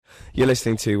You're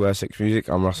listening to Six Music.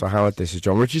 I'm Russell Howard. This is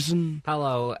Jon Richardson.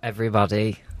 Hello,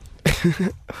 everybody.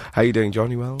 How you doing,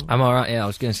 John? You well? I'm alright, yeah. I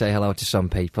was going to say hello to some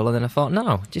people, and then I thought,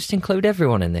 no, just include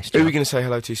everyone in this. Who are we going to say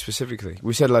hello to specifically?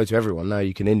 We said hello to everyone. Now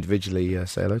you can individually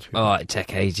say hello to people. Oh, it'd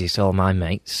take ages. All my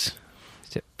mates.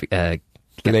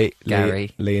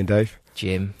 Gary. Lee and Dave.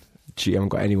 Jim. You haven't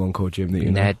got anyone called Jim that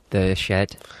you know? Ned the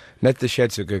Shed. Ned the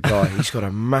Shed's a good guy. He's got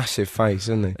a massive face,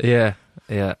 hasn't he? Yeah,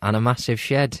 and a massive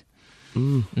shed.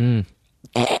 It's going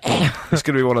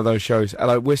to be one of those shows.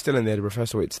 Hello, we're still in the Edinburgh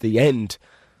Festival. It's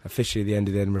officially the end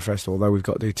of the Edinburgh Festival, although we've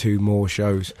got to do 2 more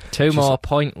shows. Two more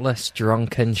pointless,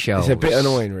 drunken shows. It's a bit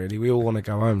annoying, really. We all want to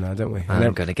go home now, don't we?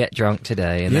 I'm going to get drunk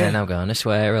today, and then I'm going to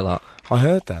swear a lot. I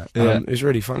heard that. Yeah. It was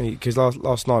really funny, because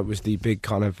last night was the big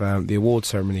kind of the award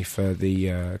ceremony for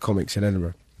the comics in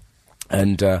Edinburgh.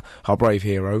 And our brave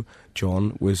hero,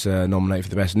 John, was nominated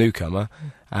for the Best Newcomer,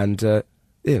 and,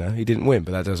 he didn't win,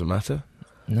 but that doesn't matter.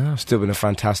 No. Still been a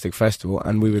fantastic festival,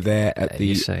 and we were there at the...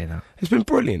 You say that. It's been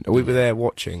brilliant. We were there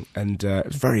watching, and it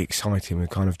was very exciting. We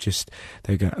kind of just...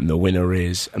 They go, and the winner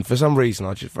is... And for some reason,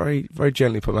 I just very, very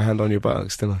gently put my hand on your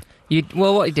buttocks, didn't I?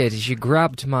 Well, what you did is you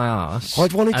grabbed my arse,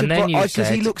 I'd wanted and to... then you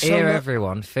said, said, so "Here,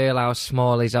 everyone, feel how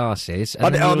small his arse is."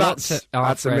 And then you looked at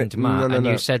our friend Matt, and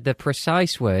you said the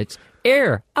precise words,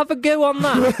 "Here, have a go on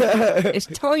that. It's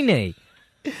tiny."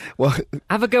 Well,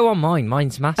 have a go on mine.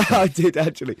 Mine's massive. I did,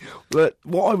 actually. But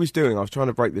what I was doing, I was trying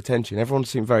to break the tension. Everyone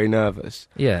seemed very nervous.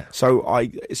 Yeah. So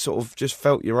I sort of just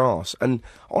felt your arse. And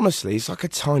honestly, it's like a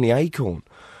tiny acorn.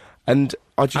 And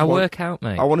I work out,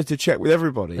 mate. I wanted to check with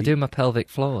everybody. I do my pelvic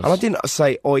floors. And I didn't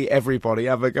say, "Oi, everybody,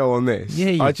 have a go on this." Yeah,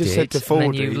 you I just said did. to Fourble.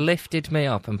 And then you lifted me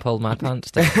up and pulled my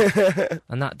pants down.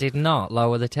 And that did not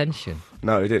lower the tension.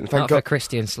 No, it didn't. Not for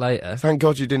Christian Slater. Thank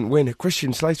God you didn't win.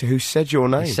 Christian Slater, who said your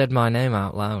name. He said my name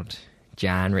out loud.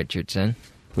 Jon Richardson.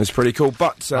 That's pretty cool,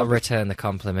 but... I'll return the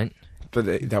compliment. But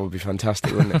that would be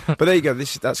fantastic, wouldn't it? But there you go,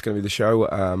 that's going to be the show.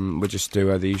 We'll just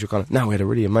do the usual kind of... No, we had a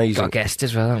really amazing... Got a guest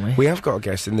as well, haven't we? We have got a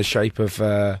guest in the shape of...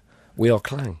 We Are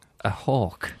Clang. A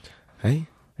hawk. Hey?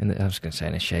 I was going to say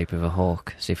in the shape of a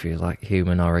hawk, as if he was like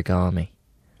human origami.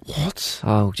 What?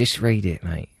 Oh, just read it,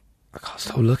 mate. I can't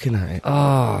stop looking at it.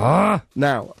 Oh.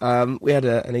 Now, we had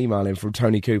an email in from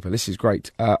Tony Cooper. This is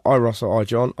great. Hi, Russell. Hi,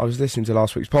 John. I was listening to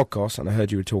last week's podcast, and I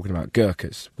heard you were talking about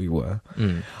Gurkhas. We were.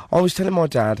 I was telling my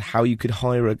dad how you could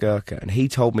hire a Gurkha, and he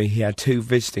told me he had 2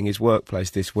 visiting his workplace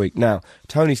this week. Now,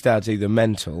 Tony's dad's either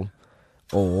mental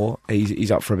or he's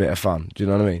up for a bit of fun. Do you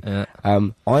know what I mean? Yeah.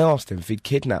 I asked him if he'd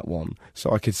kidnap one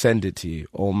so I could send it to you,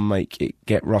 or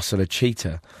get Russell a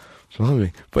cheetah.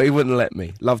 But he wouldn't let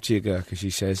me. Love to your Gurkha, she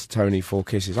says. Tony, 4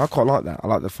 kisses. I quite like that. I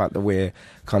like the fact that we're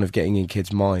kind of getting in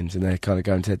kids' minds, and they're kind of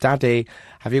going to, "Daddy,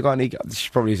 have you got any..." She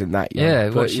probably isn't that young. Yeah,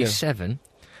 but, she's 7.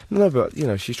 No, but,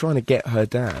 she's trying to get her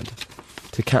dad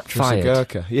to capture us a Fired.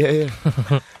 Gurkha. Yeah.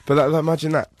 But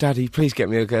imagine that. "Daddy, please get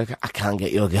me a Gurkha." "I can't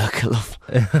get you a Gurkha,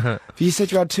 love." You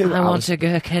said you had 2. I want a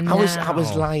Gurkha now. I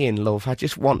was lying, love. I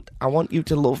want you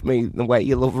to love me the way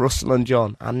you love Russell and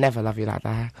John. I'll never love you like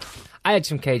that. I had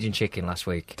some Cajun chicken last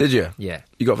week. Did you? Yeah.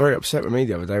 You got very upset with me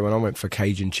the other day when I went for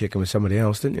Cajun chicken with somebody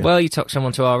else, didn't you? Well, you took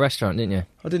someone to our restaurant, didn't you?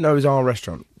 I didn't know it was our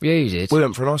restaurant. Yeah, you did. We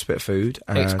went for a nice bit of food.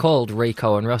 It's called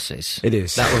Rico and Russ's. It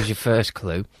is. That was your first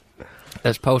clue.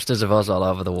 There's posters of us all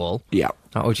over the wall. Yeah.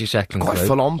 That was your second Quite clue.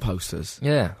 full-on posters.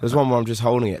 Yeah. There's one where I'm just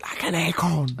holding it like an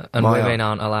acorn. And women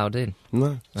aren't allowed in.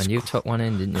 No. And you took one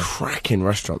in, didn't you? Cracking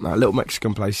restaurant, that little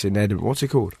Mexican place in Edinburgh. What's it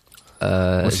called?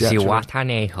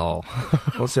 Zihuatanejo.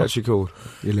 What's it actually called?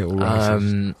 You little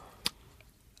racist.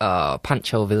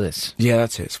 Pancho Villas. Yeah,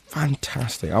 that's it. It's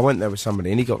fantastic. I went there with somebody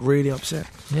and he got really upset.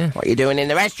 Yeah. "What are you doing in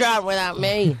the restaurant without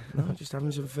me?" "No, just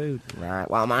having some food." "Right,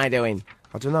 what am I doing?"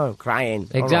 "I don't know, crying."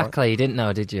 Exactly, you didn't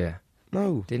know, did you?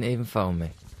 No. Didn't even phone me.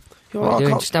 What What are you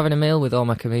doing? Just having a meal with all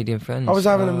my comedian friends. I was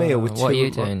having a meal with 2... What are you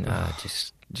doing?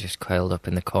 Just coiled up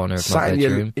in the corner of my Sat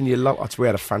bedroom. in your love. We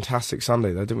had a fantastic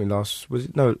Sunday though, didn't we?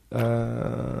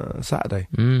 Saturday.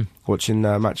 Watching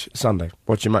match Sunday.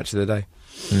 Watching Match of the Day.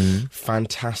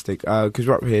 Fantastic. Because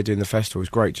we're up here doing the festival. It's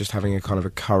great just having a kind of a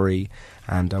curry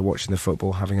and watching the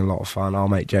football, having a lot of fun. Our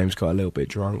mate James got a little bit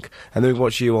drunk. And then we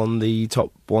watched you on the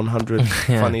top 100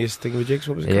 funniest thingamajigs.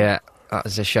 What was it called? Yeah. That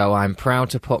was a show I'm proud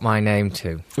to put my name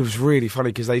to. It was really funny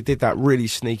because they did that really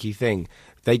sneaky thing.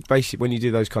 They basically, when you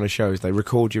do those kind of shows, they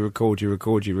record you,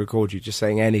 just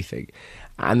saying anything.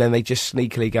 And then they just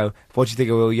sneakily go, "What do you think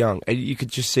of Will Young?" And you could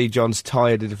just see John's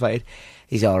tired and deflated.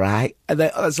 "He's all right." And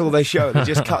that's all they show. They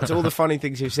just cut to all the funny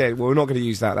things you've said. "Well, we're not going to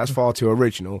use that. That's far too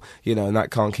original, and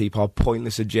that can't keep our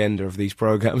pointless agenda of these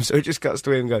programmes." So it just cuts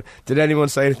to him going, "Did anyone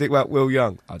say anything about Will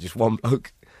Young?" "Oh, just one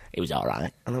bloke. He was all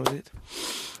right." And that was it.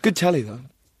 Good telly, though.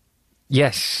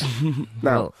 Yes.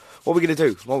 Now, what are we going to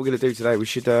do? What we're going to do today? We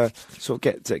should sort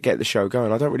of get the show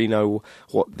going. I don't really know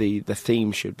what the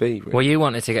theme should be. Really. Well, you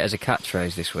wanted to get as a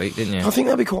catchphrase this week, didn't you? I think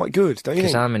that'd be quite good, don't you?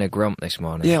 Because I'm in a grump this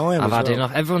morning. Yeah, I am. I've had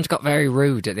enough. Everyone's got very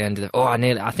rude at the end of the.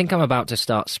 I think I'm about to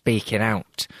start speaking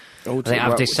out. I think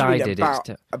I've decided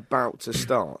about to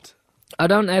start. I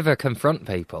don't ever confront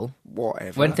people.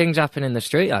 Whatever. When things happen in the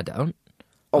street, I don't.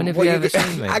 When have you ever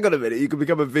seen me? Hang on a minute, you could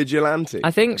become a vigilante.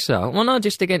 I think so. Well, no,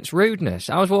 just against rudeness.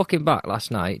 I was walking back last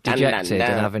night, dejected,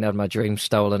 and having had my dream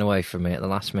stolen away from me at the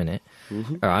last minute.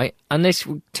 Right? And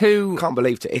Can't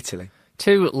believe to Italy.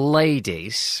 Two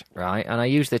ladies, right, and I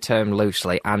use the term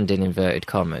loosely and in inverted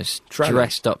commas,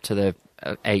 dressed up to the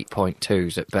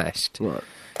 8.2s at best. Right.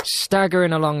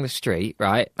 Staggering along the street,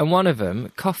 right, and one of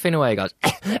them, coughing away, goes,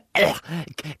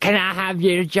 "Can I have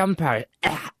your jumper?"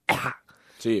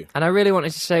 To you. And I really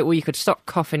wanted to say, well, you could stop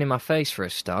coughing in my face for a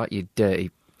start, you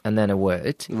dirty, and then a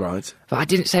word. Right. But I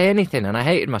didn't say anything, and I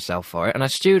hated myself for it, and I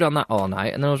stewed on that all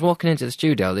night, and then I was walking into the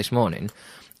studio this morning,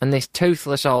 and this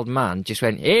toothless old man just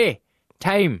went, "Hey,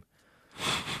 time."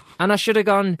 And I should have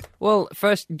gone, well,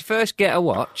 first get a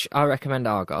watch, I recommend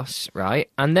Argos, right,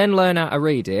 and then learn how to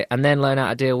read it, and then learn how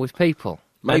to deal with people.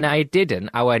 And I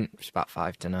didn't. I went, it's about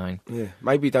 5 to 9. Yeah,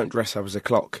 maybe don't dress up as a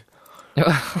clock.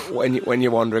 when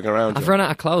you're wandering around. I've run out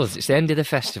of clothes. It's the end of the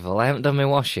festival. I haven't done my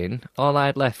washing. All I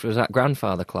had left was that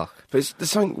grandfather clock. But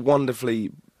there's something wonderfully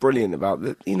brilliant about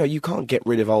that. You know, you can't get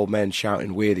rid of old men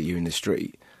shouting weird at you in the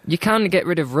street. You can get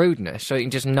rid of rudeness, so you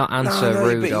can just not answer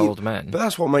rude old men. But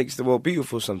that's what makes the world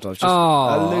beautiful sometimes.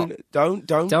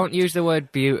 Don't use the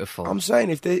word beautiful. I'm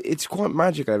saying it's quite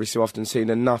magical every so often seeing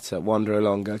a nutter wander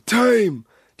along, go, "Time!"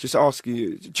 Just asking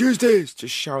you, "Tuesdays!"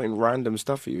 Just shouting random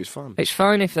stuff at you is fun. It's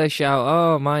fine if they shout,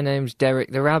 "Oh, my name's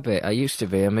Derek the Rabbit. I used to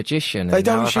be a magician, and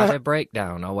now I've had a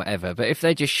breakdown," or whatever. But if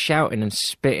they're just shouting and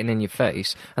spitting in your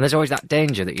face, and there's always that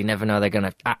danger that you never know they're going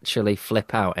to actually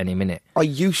flip out any minute. I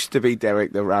used to be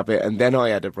Derek the Rabbit, and then I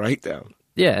had a breakdown.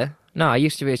 Yeah. No, I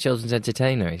used to be a children's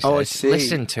entertainer, he says. Oh, I see.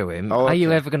 Listen to him. Oh, okay. Are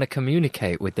you ever going to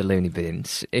communicate with the loony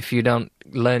bins if you don't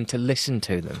learn to listen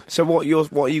to them? So what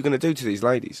are you going to do to these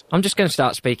ladies? I'm just going to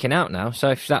start speaking out now.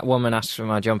 So if that woman asks for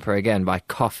my jumper again by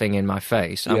coughing in my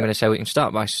face, I'm going to say we can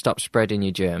start by stop spreading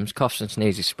your germs. Coughs and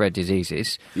sneezes spread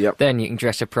diseases. Yep. Then you can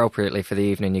dress appropriately for the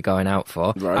evening you're going out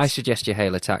for. Right. I suggest you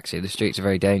hail a taxi. The streets are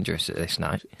very dangerous at this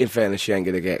night. In fairness, she ain't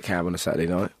going to get a cab on a Saturday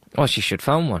night. Well, she should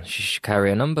phone one. She should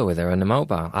carry a number with her in the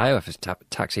mobile. I have a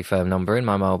taxi firm number in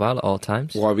my mobile at all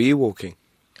times. Why were you walking?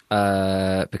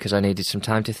 Because I needed some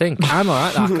time to think. I'm all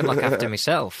right. I can look after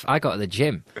myself. I got to the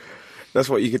gym. That's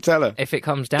what you could tell her. If it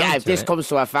comes down to if this comes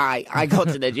to a fight, I go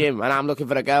to the gym and I'm looking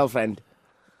for a girlfriend.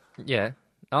 Yeah.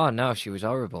 Oh, no, she was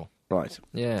horrible. Right.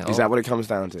 Yeah. Is that what it comes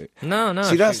down to? No.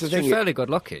 See, that's the thing. She was fairly good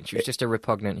looking. She was just a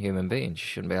repugnant human being. She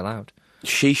shouldn't be allowed.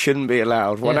 She shouldn't be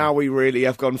allowed. Well, now we really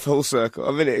have gone full circle.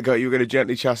 A minute ago, you were going to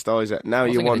gently chastise it. Now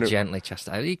you're wondering. Gently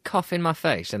chastise. You cough in my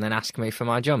face and then ask me for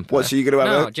my jumper. What? So you're going to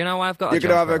have No, do you know why I've got? You're going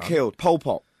to have her killed. Pol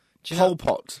Pot. Pol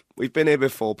Pot. We've been here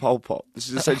before. Pol Pot. This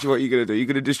is essentially what you're going to do. You're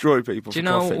going to destroy people. Do you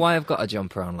know why I've got a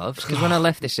jumper on, loves? Because when I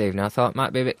left this evening, I thought it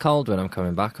might be a bit cold when I'm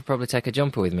coming back. I'll probably take a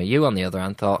jumper with me. You, on the other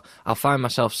hand, thought I'll find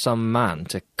myself some man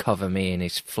to cover me in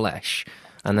his flesh.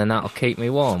 And then that'll keep me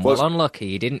warm. Well, unlucky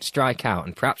you didn't strike out,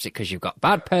 and perhaps it's because you've got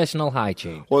bad personal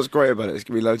hygiene. What's great about it is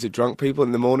going to be loads of drunk people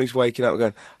in the mornings waking up and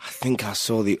going, "I think I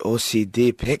saw the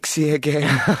OCD pixie again.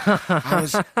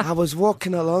 I was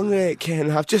walking along it,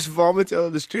 Ken. I've just vomited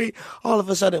on the street. All of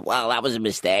a sudden, well, that was a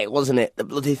mistake, wasn't it? The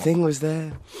bloody thing was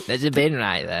there. There's a bin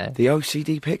right there. The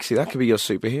OCD pixie, that could be your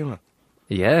superhero."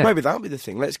 Yeah. Maybe that'll be the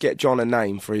thing. Let's get Jon a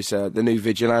name for his the new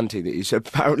vigilante that he's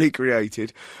apparently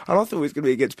created. And I thought it was going to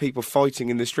be against people fighting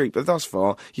in the street, but thus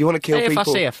far, you want to kill people... If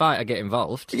I see a fight, I get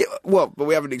involved. Yeah, well, but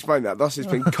we haven't explained that. Thus,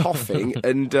 it's been coughing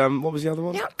and... what was the other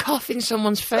one? You don't cough in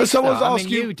someone's face,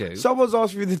 you do. Someone's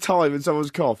asked you the time and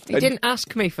someone's coughed. He didn't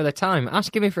ask me for the time.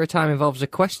 Asking me for a time involves a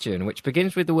question, which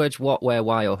begins with the words what, where,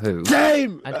 why, or who.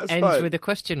 Damn! And ends with a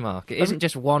question mark. It isn't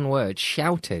just one word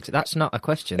shouted. That's not a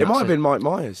question. It might have been Mike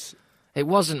Myers. It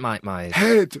wasn't Mike Myers.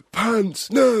 Head, pants,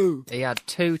 no! He had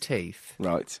 2 teeth.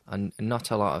 Right. And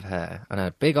not a lot of hair. And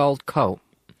a big old coat.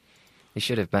 He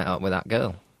should have met up with that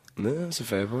girl. No, that's a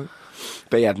fair point.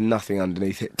 But he had nothing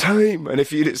underneath it. Time! And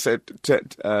if you'd have said,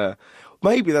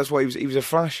 maybe that's why he was a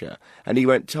flasher, and he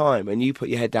went time, and you put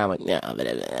your head down like, "No,"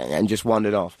 and just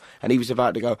wandered off, and he was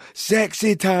about to go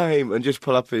sexy time and just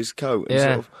pull up his coat. And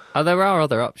sort of, Oh, there are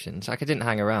other options. Like, I didn't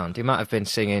hang around. He might have been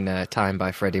singing Time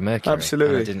by Freddie Mercury.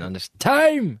 Absolutely. And I didn't understand.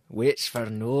 Time! Waits for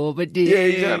nobody. yeah,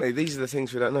 exactly. These are the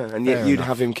things we don't know, and yet Fair you'd enough.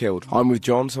 have him killed. I'm with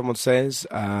John. Someone says,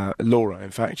 Laura.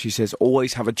 In fact, she says,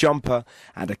 always have a jumper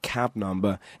and a cab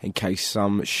number in case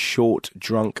some short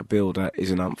drunk builder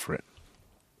isn't up for it.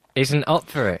 Isn't up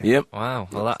for it? Yep. Wow.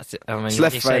 Well, that's it. I mean, It's when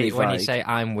left you, say, fairly when you vague. say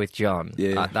I'm with John,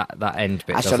 Yeah. that end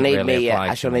bit I shall doesn't need really me. apply I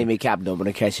to shall me. need me cab number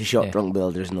in case a short Yeah. drunk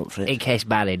builder isn't up for it. In case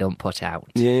Barry don't put out.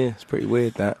 Yeah, it's pretty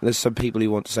weird that. There's some people who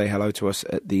want to say hello to us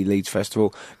at the Leeds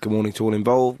Festival. Good morning to all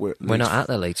involved. We're We're not at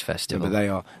the Leeds Festival. but they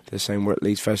are. They're saying we're at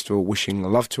Leeds Festival, wishing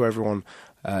love to everyone,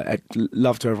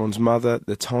 love to everyone's mother.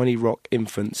 The tiny rock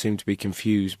infant seemed to be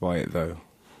confused by it, though.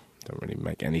 Don't really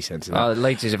make any sense of that.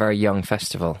 Leeds is a very young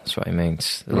festival. That's what he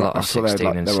means. A lot I of thought 16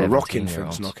 and there were 17 rock year infants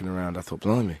olds. knocking around. I thought,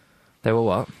 blimey. They were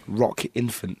what? Rock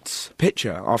infants.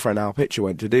 Pitcher, our friend Al Pitcher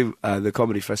went to do the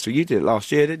comedy festival. You did it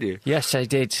last year, didn't you? Yes, I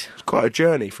did. It's quite a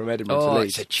journey from Edinburgh to Oh,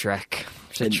 Leeds. it's a trek.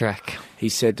 It's a And- trek. He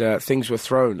said things were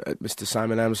thrown at Mr.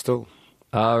 Simon Amstell.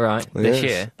 All right. This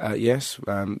Yes. year? Yes.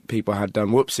 People had done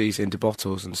whoopsies into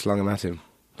bottles and slung them at him.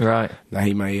 Right. Now,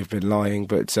 he may have been lying,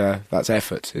 but that's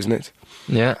effort, isn't it?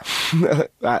 Yeah.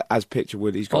 As Pitcher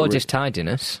would, he's got... Or just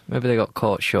tidiness. Maybe they got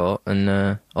caught short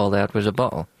and all they had was a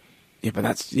bottle. Yeah, but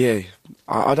that's... Yeah,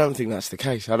 I don't think that's the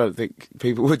case. I don't think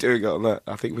people were doing it on that.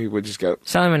 I think people would just go...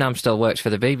 Simon Amstell works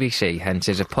for the BBC, hence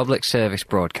is a public service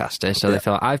broadcaster, so Yeah. they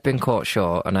thought, I've been caught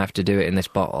short and I have to do it in this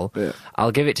bottle. Yeah.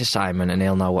 I'll give it to Simon and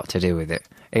he'll know what to do with it.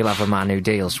 He'll have a man who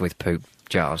deals with poop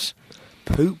jars.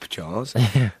 Poop jars?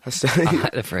 That's, I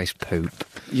like the phrase poop.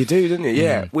 you do, didn't you?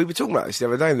 Yeah. We were talking about this the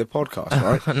other day in the podcast,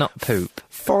 right? Not poop.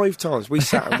 5 times we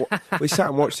sat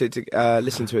and watched it,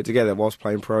 listened to it together whilst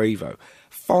playing Pro Evo.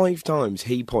 5 times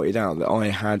he pointed out that I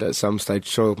had at some stage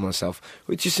soiled myself,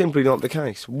 which is simply not the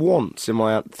case. Once in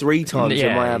my 3 times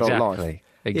in my adult life.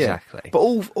 Exactly. Yeah. But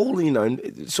all you know,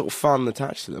 sort of fun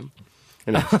attached to them.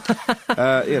 You know,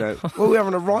 well, we were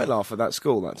having a right laugh at that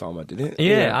school that time I did it.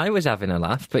 Yeah, I was having a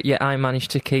laugh, but yet I managed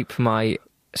to keep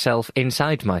myself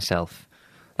inside myself.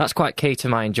 That's quite key to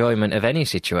my enjoyment of any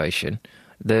situation,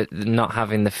 the not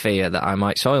having the fear that I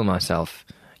might soil myself.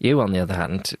 You, on the other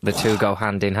hand, the two go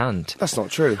hand in hand. That's not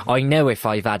true. I know if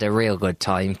I've had a real good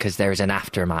time because there is an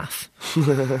aftermath.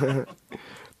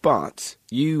 But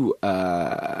you,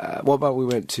 what about we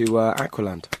went to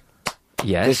Aqualand?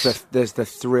 Yes. There's the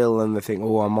thrill and the thing,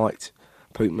 I might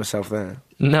poop myself there.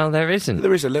 No, there isn't.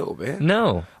 There is a little bit.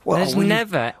 No. Well, There's when you-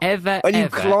 never, ever, When you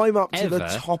ever, climb up to ever, the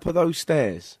top of those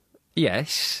stairs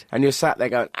Yes. and you're sat there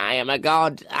going, I am a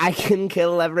god, I can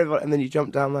kill everybody, and then you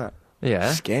jump down that.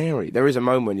 Yeah. Scary. There is a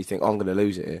moment when you think, I'm going to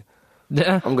lose it here.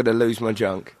 Yeah. I'm going to lose my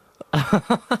junk.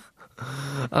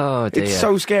 Oh, dear. It's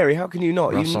so scary. How can you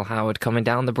not? Russell Howard coming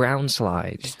down the brown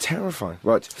slide. It's terrifying.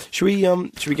 Right. Should we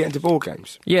get into board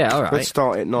games? Yeah, all right. Let's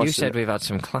start it nice. You said we've had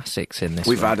some classics in this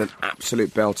We've one. had an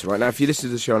absolute belter. Right now, if you listen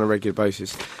to the show on a regular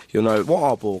basis, you'll know what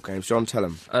are board games. John, tell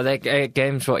them. Are they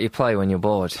games what you play when you're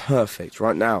bored? Perfect.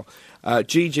 Right now,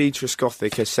 GG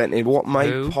Trescothic has sent in what may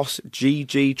Who?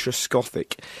 GG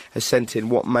Trescothic has sent in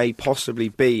what may possibly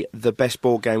be the best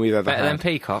board game we've ever Better than had.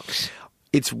 Peacocks?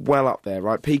 It's well up there,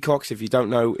 right? Peacocks, if you don't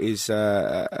know, is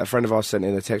a friend of ours sent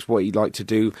in a text what he'd like to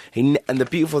do. And the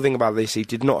beautiful thing about this, he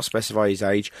did not specify his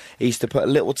age. He used to put a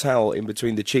little towel in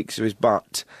between the cheeks of his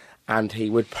butt, and he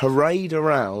would parade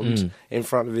around in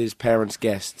front of his parents'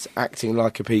 guests, acting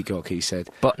like a peacock, he said.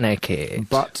 Butt naked.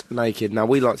 Butt naked. Now,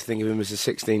 we like to think of him as a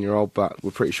 16-year-old, but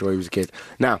we're pretty sure he was a kid.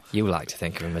 Now, You like to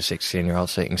think of him as a 16-year-old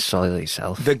so you can soil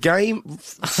yourself. the game,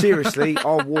 seriously,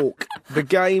 I'll walk. The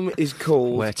game is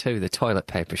called Where to? The toilet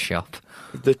paper shop.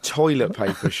 The Toilet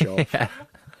Paper Shop.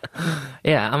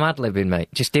 Yeah, I'm ad-libbing, mate.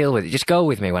 Just deal with it. Just go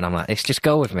with me when I'm like this. Just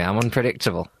go with me. I'm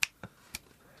unpredictable.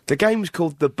 The game's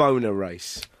called the Boner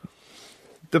Race.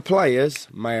 The players,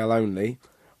 male only,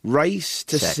 race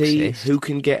to see Sexist. who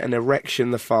can get an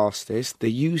erection the fastest. The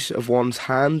use of one's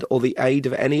hand or the aid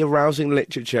of any arousing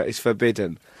literature is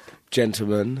forbidden.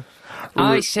 Gentlemen,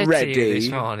 I said ready, to you this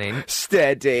morning...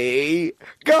 steady,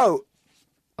 go!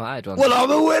 I had one. Well,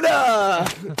 I'm a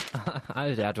winner! I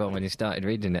had one when you started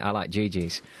reading it. I like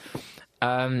Gigi's.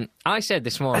 I said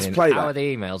this morning, Let's play how that. are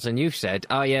the emails? And you said,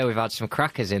 oh yeah, we've had some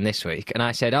crackers in this week. And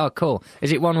I said, oh cool,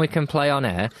 is it one we can play on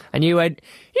air? And you went,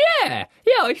 yeah,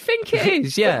 I think it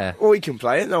is, yeah. Well, we can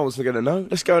play it, no one's going to know.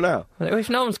 Let's go now. If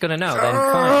no one's going to know, then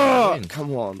fine. win.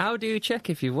 Come on. How do you check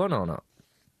if you won or not?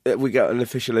 We got an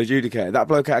official adjudicator. That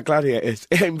bloke out of Gladiators,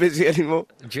 he ain't busy anymore.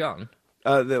 John?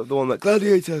 The one that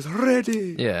Gladiators,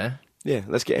 ready. Yeah. Yeah,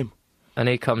 let's get him. And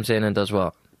he comes in and does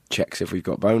what? Checks if we've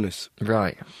got bonus.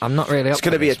 Right. I'm not really up It's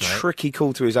going to be a this, mate. tricky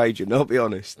call to his agent, I'll be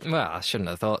honest. Well, I shouldn't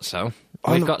have thought so.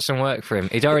 We've got some work for him.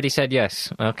 He'd already said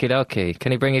yes. Okie dokie.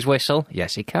 Can he bring his whistle?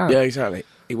 Yes, he can. Yeah, exactly.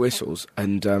 He whistles,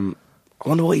 and I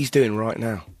wonder what he's doing right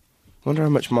now. I wonder how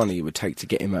much money it would take to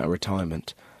get him out of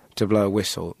retirement to blow a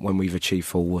whistle when we've achieved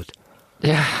full wood.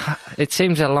 Yeah, it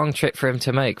seems a long trip for him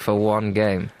to make for one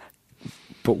game.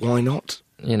 But why not?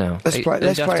 You know, Let's play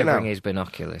he'd have it to now. bring his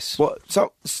binoculars. Well,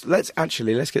 so let's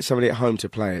get somebody at home to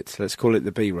play it. Let's call it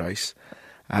the B race.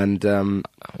 And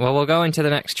Well, we'll go into the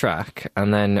next track,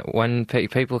 and then when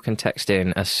people can text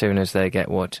in as soon as they get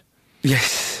wood.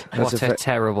 yes, What a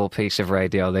terrible piece of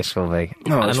radio this will be.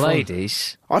 No, and it's fine.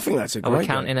 ladies, I think that's a are we great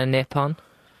counting a nip on?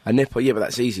 a nipple. Yeah, but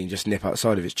that's easy. And just nip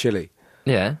outside if it's chilly.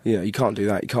 Yeah. You know, you can't do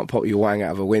that. You can't pop your wang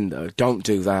out of a window. Don't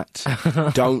do that.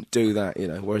 Don't do that. You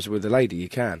know. Whereas with a lady, you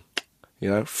can. You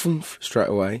know, foomf, straight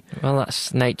away. Well,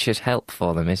 that's nature's help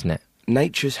for them, isn't it?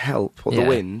 Nature's help, or Yeah. the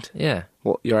wind. Yeah.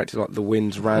 What, you're acting like the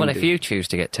wind's round Well, if you choose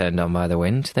to get turned on by the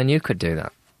wind, then you could do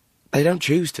that. They don't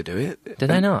choose to do it. Do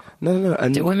they not? No.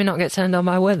 And Do women not get turned on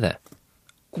by weather?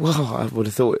 well, I would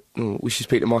have thought we should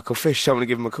speak to Michael Fish. Someone to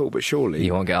give him a call, but surely.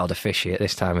 You won't get hold of Fishy at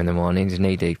this time in the morning. He's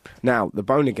knee deep. Now, the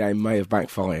boner game may have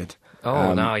backfired.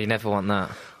 Oh, no, you never want that.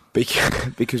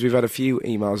 Because we've had a few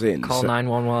emails in Call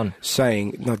 911.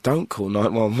 saying, no, don't call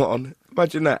 911.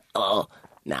 Imagine that. Oh,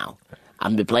 now,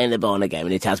 I've been playing the boner game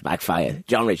and it has backfired.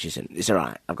 Jon Richardson, it's all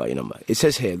right. I've got your number. It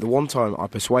says here, the one time I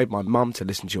persuade my mum to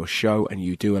listen to your show and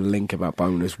you do a link about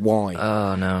boners, why?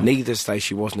 Oh, no. Needless to say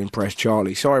she wasn't impressed,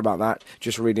 Charlie. Sorry about that.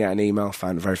 Just reading out an email,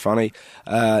 found it very funny.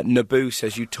 Naboo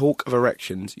says, your talk of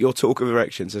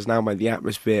erections has now made the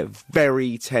atmosphere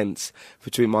very tense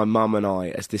between my mum and I,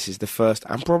 as this is the first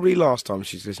and probably last time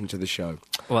she's listened to the show.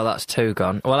 Well, that's two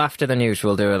gone. Well, after the news,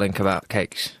 we'll do a link about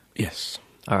cakes. Yes.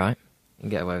 All right. You can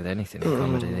get away with anything in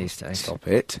comedy these days. Stop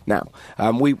it. Now,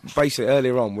 we basically,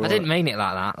 earlier on... I didn't mean it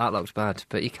like that. That looks bad.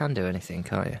 But you can do anything,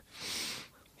 can't you?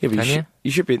 Yeah, but Can you?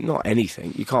 you should be... Not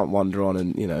anything. You can't wander on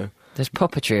and, you know... There's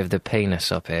puppetry of the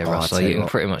penis up here, Oh, I'll Russell. tell You you can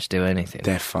what. pretty much do anything.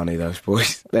 They're funny, those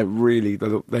boys. They're really...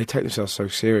 They take themselves so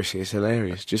seriously. It's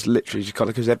hilarious. Just literally, just kind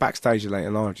of... Because they're backstage late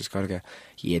and live, just kind of go,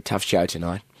 yeah, tough show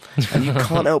tonight. And you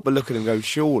can't help but look at them and go,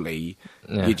 surely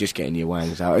Yeah. you're just getting your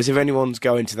wangs out. As if anyone's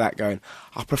going to that going,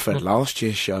 I preferred last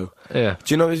year's show. Yeah.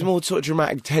 Do you know, there's more sort of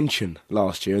dramatic tension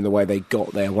last year in the way they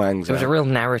got their wangs There was out. a real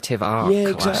narrative arc Yeah,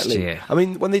 last exactly. year. I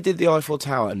mean, when they did the Eiffel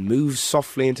Tower and moved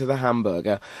softly into the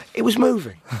hamburger, it was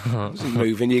moving. It wasn't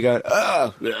moving. You're going,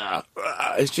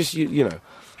 it's just, you know.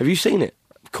 Have you seen it?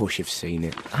 Of course you've seen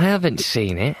it. I haven't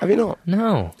seen it. Have you not?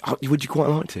 No. Oh, would you quite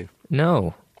like to?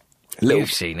 No. Little-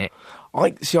 You've seen it.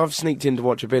 I've sneaked in to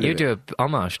watch a bit You of it. do a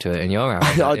homage to it in your house.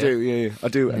 I don't you? do, yeah. I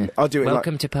do. I do it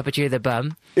Welcome to Puppetry the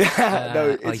Bum. like... Yeah,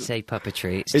 no, I it's... say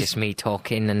puppetry. It's it's- just me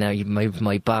talking, and now you move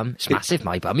my bum. It's massive,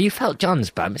 my bum. You felt John's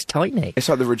bum. It's tiny. It's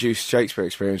like the reduced Shakespeare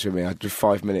experience with me. I do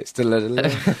 5 minutes. I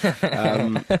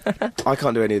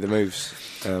can't do any of the moves.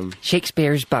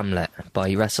 Shakespeare's Bumlet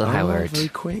by Russell Howard. Very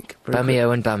quick. Very quick.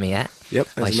 Bummio and Bummiette. Yep,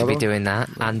 I there's should be another doing that.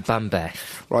 And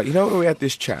Bumbeth. Right, you know when we had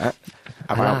this chat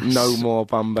about Alas, no more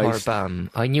bum Poor based. bum.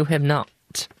 I knew him not.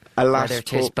 Alas, Whether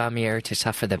 'tis bummier to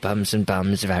suffer the bums and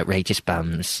bums of outrageous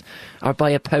bums, or by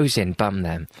opposing bum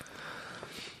them.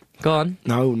 Go on.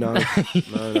 No.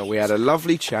 We had a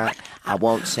lovely chat. I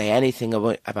won't say anything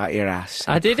about your ass.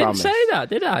 I didn't promise. say that,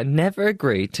 did I? I never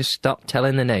agreed to stop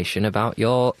telling the nation about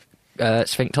your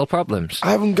sphinctal problems.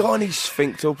 I haven't got any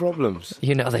sphinctal problems.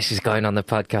 You know this is going on the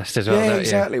podcast as well, Yeah, don't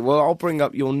exactly. Well, I'll bring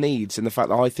up your needs and the fact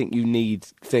that I think you need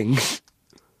things.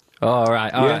 you? All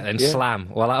right, Yeah, then yeah. slam.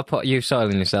 Well, I'll put you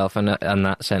soiling yourself and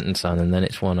that sentence on, and then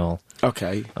it's 1-1.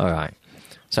 Okay, All right.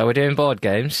 So we're doing board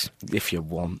games. if you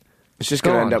want. It's just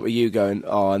Go going to end on. up with you going,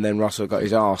 oh, and then Russell got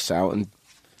his arse out and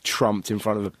trumped in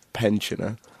front of a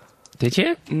pensioner. Did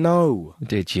you? No.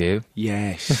 Did you?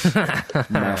 Yes.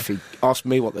 Murphy. Ask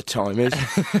me what the time is.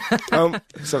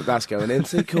 So that's going in.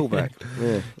 See, callback.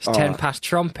 Yeah. It's 10 past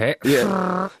trumpet.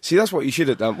 Yeah. See, that's what you should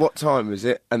have done. What time is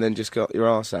it? And then just got your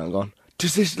arse out and gone,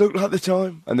 does this look like the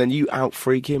time? And then you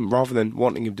out-freak him rather than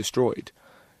wanting him destroyed.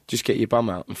 Just get your bum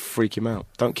out and freak him out.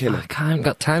 Don't kill him. I haven't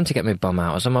got time to get my bum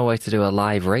out. I was on my way to do a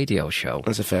live radio show.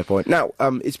 That's a fair point. Now,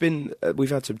 it's been... we've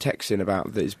had some texts in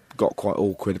about that. It's got quite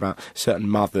awkward about certain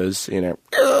mothers, you know,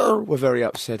 were very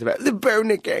upset about the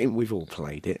boner game. We've all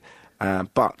played it.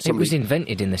 But It was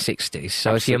invented in the 60s,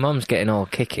 so if your mum's getting all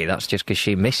kicky, that's just because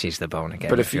she misses the boner game.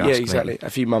 But exactly. A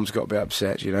few mums got a bit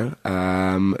upset, you know.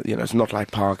 It's not like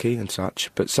Parky and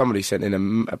such. But somebody sent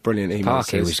in a brilliant email.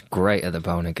 Parky was great at the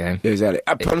boner game. Yeah, exactly.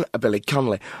 Billy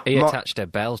Connolly. He attached a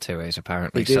bell to his,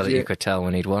 apparently, so that you could tell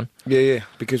when he'd won. Yeah,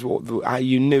 because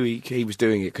you knew he was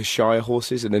doing it because Shire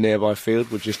horses in a nearby field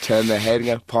would just turn their head and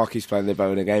go, Parky's playing the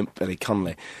boner game, Billy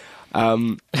Connolly.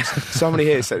 Somebody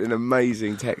here sent an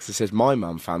amazing text that says, my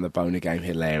mum found the boner game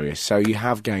hilarious. So you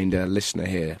have gained a listener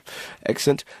here.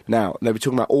 Excellent. Now, they were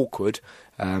talking about awkward.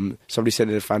 Somebody sent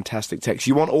in a fantastic text.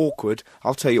 You want awkward?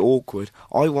 I'll tell you awkward.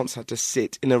 I once had to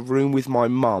sit in a room with my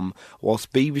mum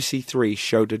whilst BBC Three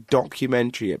showed a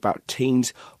documentary about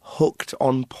teens hooked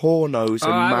on pornos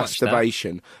and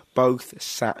masturbation. Both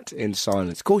sat in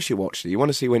silence. Of course you watched it. You want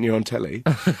to see when you're on telly.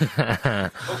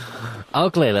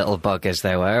 Ugly little buggers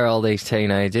they were, all these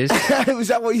teenagers. Was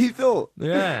that what you thought?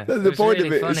 Yeah. The point really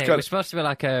of it is it was supposed to be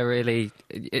like a really...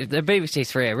 The BBC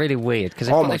Three are really weird, because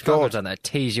they've got these programs on there that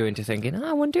tease you into thinking,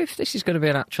 I wonder if this is going to be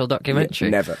an actual documentary.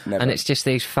 Never. And it's just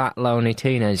these fat, lonely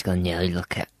teenagers going, I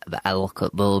look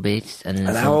at boobies. And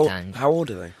how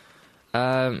old are they?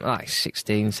 Like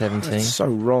 16, 17. That's so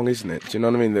wrong, isn't it? Do you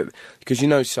know what I mean?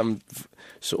 Because some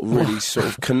sort of really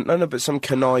some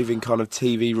conniving kind of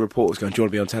TV reporters going, do you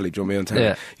want to be on telly? Do you want to be on telly?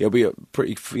 Yeah.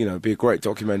 It'll be a great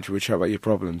documentary which show about your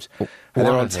problems. And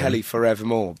they're on telly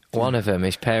forevermore. One of them,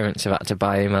 his parents have had to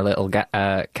buy him a little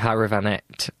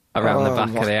caravanette around the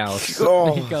back of the house.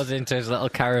 God. He goes into his little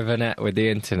caravanette with the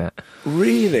internet.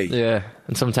 Really? Yeah.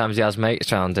 And sometimes he has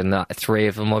mates round and three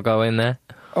of them will go in there.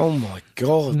 Oh my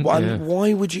God.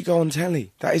 Why would you go on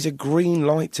telly? That is a green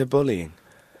light to bullying.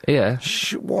 Yeah.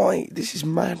 Why? This is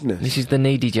madness. This is the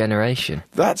needy generation.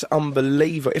 That's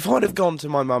unbelievable. If I'd have gone to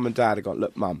my mum and dad and gone,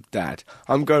 look, Mum, Dad,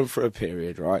 I'm going through a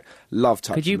period, right? Love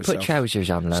touching Could you myself. put trousers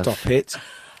on, love? Stop it.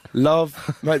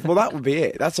 Love. Mate, well, that would be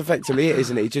it. That's effectively it,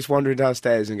 isn't it? You just wandering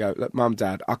downstairs and go, look, Mum,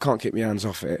 Dad, I can't keep my hands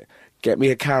off it. Get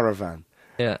me a caravan.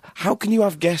 Yeah. How can you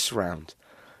have guests round?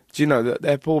 Do you know that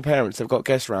their poor parents have got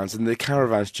guest rounds and the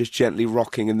caravan's just gently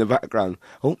rocking in the background?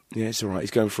 Oh, yeah, it's all right.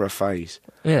 He's going for a phase.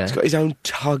 Yeah. He's got his own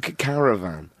tug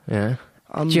caravan. Yeah.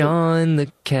 Join the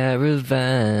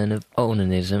caravan of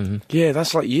onanism. Yeah,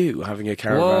 that's like you having a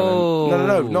caravan. Whoa.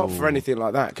 No, not for anything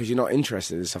like that, because you're not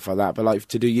interested in stuff like that, but like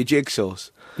to do your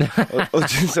jigsaws. or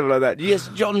just something like that. Yes,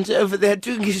 John's over there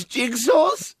doing his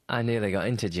jigsaws. I nearly got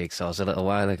into jigsaws a little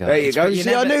while ago. There you go.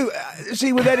 See, I knew.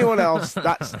 See, with anyone else,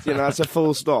 that's a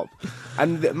full stop.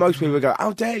 And most people go,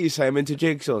 "How dare you say I'm into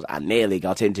jigsaws?" I nearly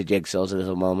got into jigsaws a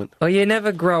little moment. Well, you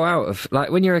never grow out of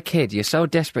when you're a kid. You're so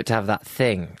desperate to have that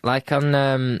thing. Like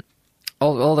on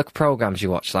all the programmes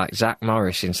you watch, like Zach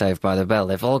Morris in Saved by the Bell.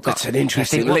 They've all got. That's an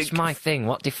interesting. What's my thing?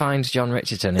 What defines Jon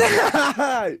Richardson?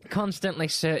 Constantly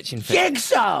searching for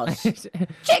jigsaws.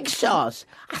 Jigsaws.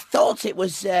 I thought it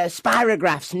was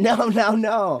spirographs. No.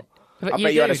 But I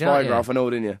bet you had a spirograph and all,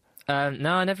 didn't you?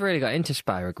 No, I never really got into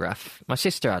spirograph. My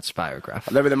sister had spirograph.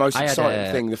 They were the most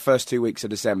exciting thing. The first 2 weeks of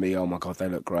December, oh my God, they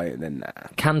look great. And then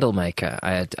candle maker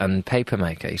I had, and paper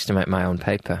maker. I used to make my own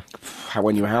paper.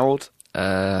 When you were how old?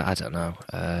 I don't know.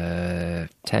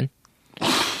 10.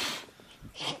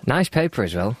 Nice paper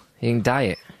as well. You can dye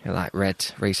it. Like red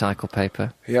recycled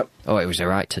paper. Yep. Oh, it was a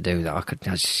right to do that. I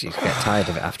just get tired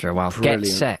of it after a while. Brilliant.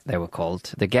 Get Set, they were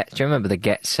called. Do you remember the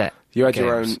Get Set? You had games?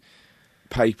 your own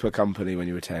paper company when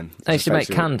you were 10. I used to make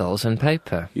candles and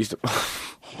paper. Used to.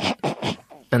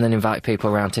 And then invite people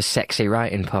around to sexy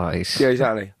writing parties. Yeah,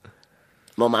 exactly.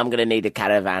 Mum, I'm going to need a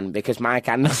caravan because my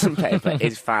candles and paper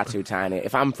is far too tiny.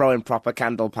 If I'm throwing proper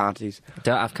candle parties...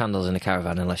 Don't have candles in a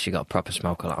caravan unless you got a proper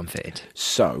smoke alarm fitted.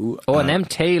 So... and them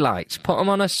tea lights. Put them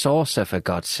on a saucer, for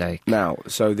God's sake. Now,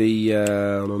 so the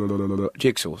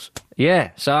jigsaws.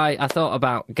 Yeah, so I thought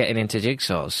about getting into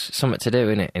jigsaws. Something to do,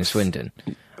 innit, in Swindon.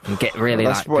 And get really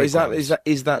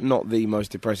is that not the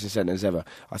most depressing sentence ever?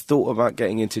 I thought about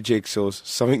getting into jigsaws,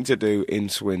 something to do in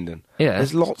Swindon. Yeah.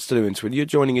 There's lots to do in Swindon. You're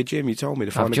joining a gym, you told me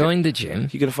to find I've joined the gym.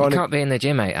 You're gonna find you can't be in the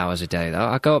gym 8 hours a day, though.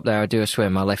 I go up there, I do a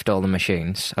swim, I lift all the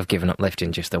machines. I've given up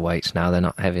lifting just the weights now. They're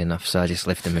not heavy enough, so I just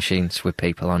lift the machines with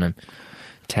people on them.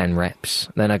 10 reps.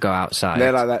 Then I go outside.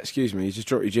 They're like that, excuse me, you just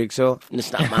dropped your jigsaw?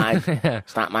 It's not mine.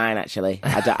 It's not mine, actually.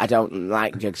 I don't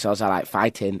like jigsaws. I like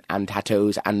fighting and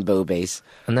tattoos and boobies.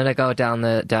 And then I go down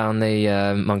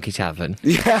the Monkey Tavern.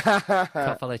 Yeah.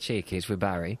 Couple of cheekies with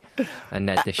Barry and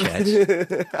Ned the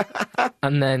Shed.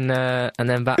 and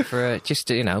then back for just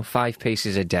 5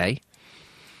 pieces a day.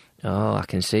 Oh, I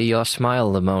can see your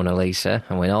smile, the Mona Lisa,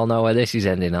 and we all know where this is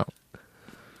ending up.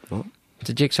 What? It's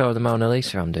a jigsaw of the Mona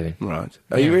Lisa I'm doing. Right.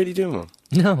 Are you really doing one?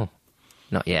 No.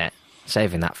 Not yet.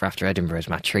 Saving that for after Edinburgh is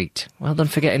my treat. Well done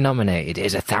for getting nominated.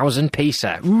 Here's 1,000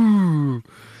 pizza.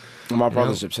 My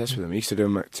brother's obsessed with them. He used to do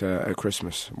them at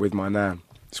Christmas with my nan.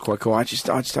 It's quite cool. I just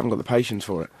haven't got the patience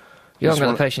for it. You haven't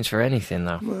got the patience for anything,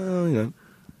 though. Well, you know.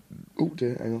 Oh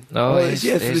dear, hang on. Oh,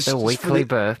 it's the weekly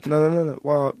burp. No.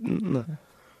 Well, no.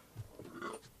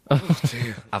 Oh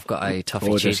dear. I've got a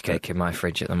toffee cheesecake in my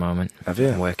fridge at the moment. Have you?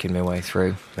 I'm working my way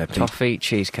through. Toffee,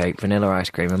 cheesecake, vanilla ice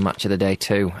cream, and match of the day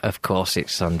too. Of course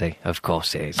it's Sunday. Of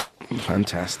course it is.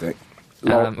 Fantastic.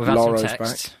 We've had Laura's some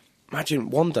texts. back. Imagine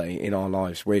one day in our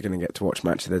lives we're going to get to watch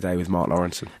Match of the Day with Mark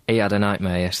Lawrenson. He had a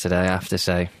nightmare yesterday, I have to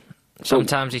say.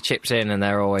 Sometimes he chips in and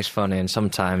they're always funny, and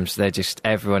sometimes they're just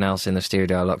everyone else in the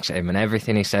studio looks at him, and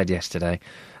everything he said yesterday,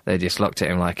 they just looked at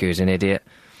him like he was an idiot.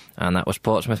 And that was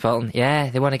Portsmouth Bolton. Yeah,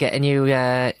 they want to get a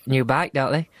new bike,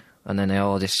 don't they? And then they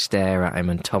all just stare at him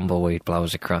and tumbleweed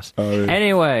blows across. Oh, yeah.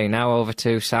 Anyway, now over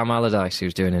to Sam Allardyce,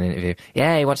 who's doing an interview.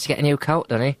 Yeah, he wants to get a new coat,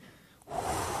 doesn't he?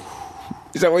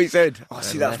 Is that what he said? Oh, They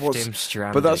see, that's left what's... him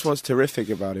stranded. But that's what's terrific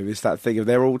about him, is that thing of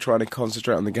they're all trying to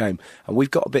concentrate on the game. And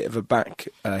we've got a bit of a back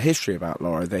history about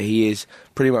Laura, that he is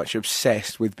pretty much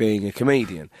obsessed with being a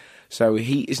comedian. So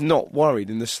he is not worried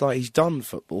in the slight. He's done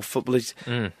football. Football is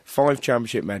 5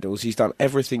 championship medals. He's done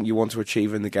everything you want to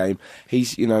achieve in the game.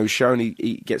 He's, shown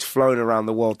he gets flown around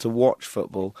the world to watch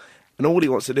football. And all he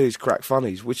wants to do is crack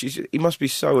funnies, which is, he must be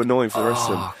so annoying for the rest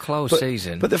of them. Close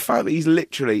season. But the fact that he's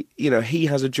literally, he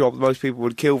has a job that most people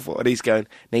would kill for, and he's going,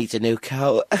 needs a new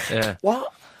coat. Yeah.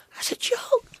 What? That's a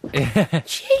joke. Yeah.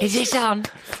 Is this on?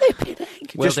 Flipping heck.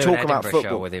 We'll Just do an talk about Edinburgh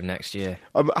football. show with him next year.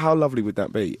 How lovely would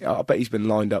that be? I bet he's been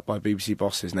lined up by BBC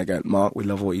bosses, and they go, Mark, we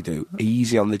love what you do.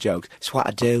 Easy on the jokes. It's what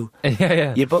I do.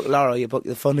 Yeah. You book Laura, you book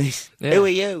the funnies. Yeah. Who are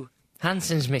you?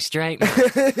 Hanson's me straight man.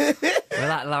 We're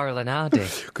like Laura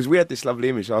Lenardi. Because we had this lovely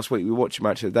image last week. We watched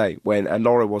Match of the Day and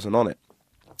Laura wasn't on it.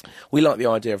 We like the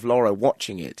idea of Laura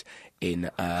watching it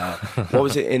in what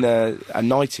was it, in a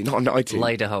nightie, not a nightie.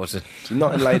 Lederhosen.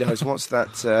 Not in lederhosen. What's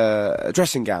that? A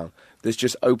dressing gown that's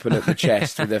just open at the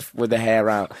chest with the hair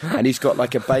out, and he's got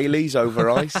like a Baileys over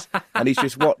ice, and he's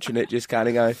just watching it, just kind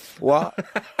of going, "What?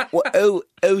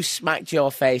 Who smacked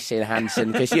your face in,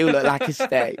 Hanson? Because you look like a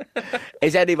steak."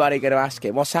 Is anybody going to ask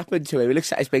him what's happened to him? He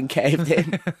looks like he's been caved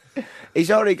in. He's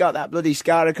already got that bloody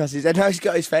scar across his head. Now he's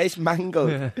got his face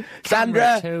mangled. Yeah.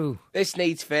 Sandra, this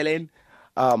needs filling.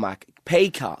 Oh my,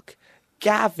 Peacock,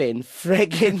 Gavin,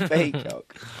 friggin'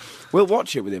 Peacock. We'll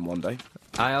watch it with him one day.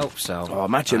 I hope so. Oh,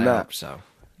 imagine that. I hope so.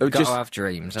 Oh, Got to have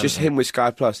dreams. Just haven't him with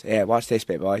Sky Plus. Yeah, watch this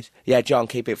bit, boys. Yeah, John,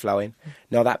 keep it flowing.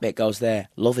 No, that bit goes there.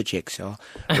 Love a jigsaw.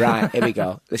 Right, here we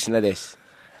go. Listen to this.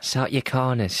 you? Sort your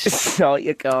corners. Sort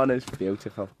your corners.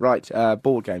 Beautiful. Right,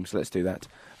 board games. Let's do that.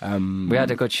 We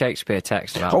had a good Shakespeare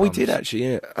text about we mums. did actually,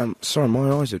 yeah. Sorry,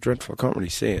 my eyes are dreadful. I can't really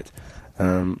see it.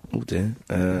 Oh dear.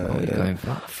 What are you going for?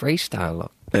 Freestyle,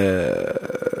 look.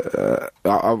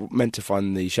 I meant to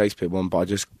find the Shakespeare one, but I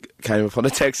just came upon a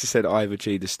text that said I've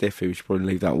achieved a stiffy. We should probably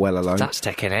leave that well alone. That's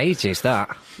taken ages,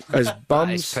 that. As That is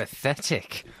bums,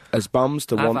 pathetic. as bums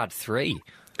to I've want, had 3.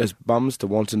 as bums to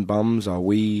wanton bums are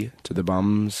we to the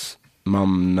bums.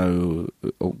 Mum, no.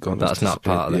 Oh God, That's not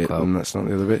part of the yeah, quote. and that's not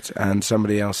the other bit. And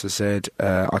somebody else has said,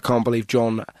 I can't believe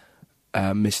John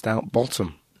missed out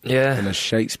bottom. Yeah. In a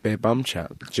Shakespeare bum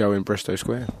chat, Joe in Bristow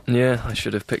Square. Yeah, I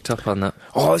should have picked up on that.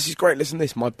 Oh, this is great. Listen to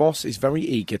this. My boss is very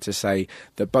eager to say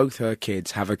that both her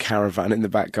kids have a caravan in the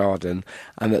back garden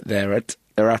and that they're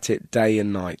at it day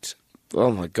and night. Oh,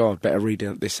 my God. Better read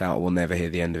this out or we'll never hear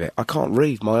the end of it. I can't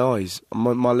read. My eyes.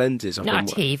 My lenses.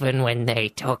 Not even when they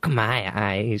took my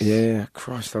eyes. Yeah,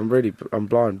 Christ. I'm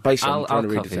blind. Basically, I'm trying to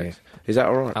read the cover text. Is that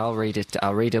all right? I'll read it.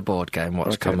 I'll read a board game.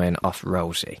 What's Okay. coming off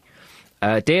Rosie?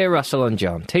 Dear Russell and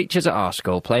John, teachers at our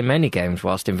school play many games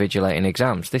whilst invigilating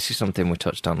exams. This is something we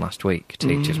touched on last week.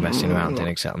 Teachers messing around in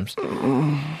exams.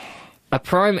 A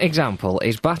prime example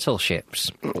is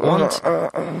battleships.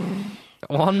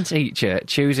 One teacher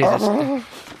chooses... Have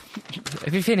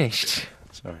you finished?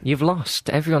 Sorry. You've lost.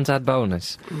 Everyone's had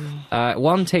bonus.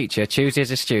 One teacher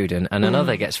chooses a student and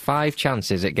another gets 5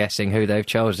 chances at guessing who they've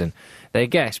chosen. They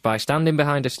guess by standing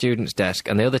behind a student's desk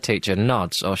and the other teacher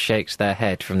nods or shakes their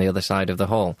head from the other side of the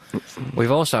hall.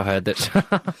 We've also heard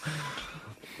that...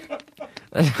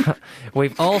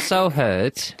 We've also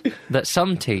heard that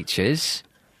some teachers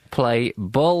play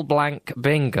bull blank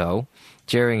bingo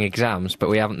during exams, but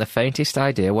we haven't the faintest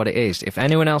idea what it is. If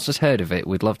anyone else has heard of it,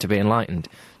 we'd love to be enlightened.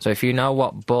 So if you know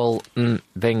what bull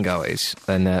bingo is,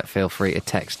 then feel free to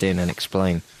text in and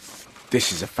explain.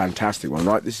 This is a fantastic one,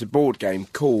 right? This is a board game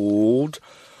called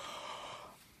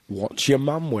What's your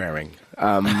mum wearing?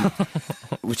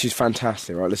 Which is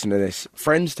fantastic, right? Listen to this.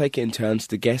 Friends take it in turns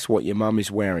to guess what your mum is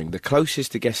wearing. The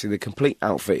closest to guessing the complete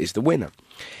outfit is the winner.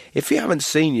 If you haven't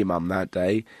seen your mum that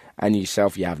day, and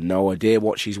yourself, you have no idea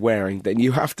what she's wearing, then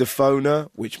you have to phone her,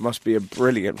 which must be a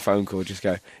brilliant phone call. Just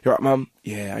go, "You right, Mum?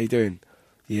 Yeah, how you doing?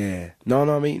 Yeah. No,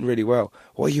 I'm eating really well.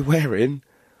 What are you wearing?"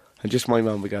 And just my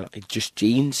mum would go, "Just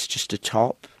jeans, just a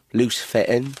top, loose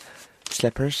fitting,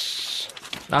 slippers."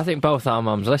 I think both our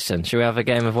mums listen. Should we have a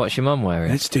game of what's your mum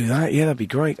wearing? Let's do that. Yeah, that'd be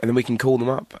great. And then we can call them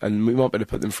up, and we might be able to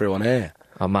put them through on air.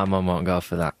 Oh, my mum won't go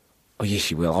for that. Oh, yes,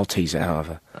 she will. I'll tease it out of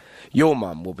her. Your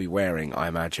mum will be wearing, I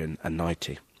imagine, a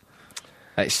nightie.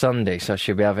 It's Sunday, so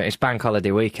she'll be having... It's bank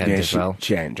holiday weekend as well.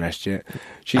 She ain't dressed yet.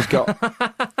 She's got...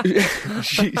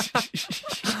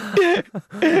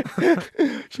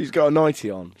 she's got a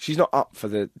nightie on. She's not up for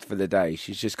the day.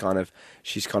 She's kind of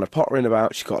pottering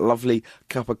about. She's got a lovely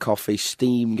cup of coffee,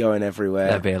 steam going everywhere.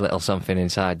 There'll be a little something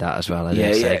inside that as well.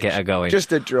 Yeah. Get her going.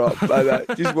 Just a drop like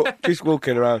that. Just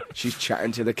walking around. She's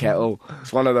chatting to the kettle.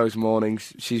 It's one of those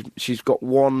mornings. She's got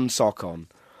one sock on.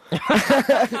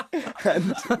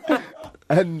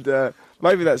 and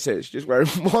maybe that's it. She's just wearing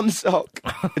one sock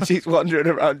and she's wandering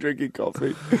around drinking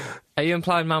coffee. Are you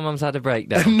implying my mum's had a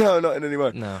breakdown? No, not in any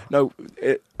way. No.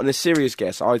 On a serious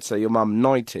guess, I'd say your mum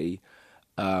nightie.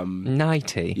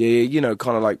 Nightie? Yeah, you know,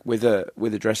 kind of like with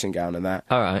a dressing gown and that.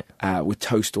 All right. With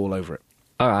toast all over it.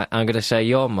 All right, I'm going to say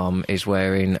your mum is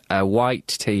wearing a white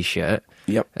T-shirt.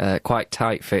 Yep. Quite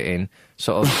tight fitting,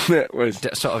 sort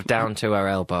of down to her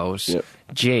elbows. Yep.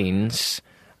 Jeans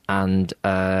and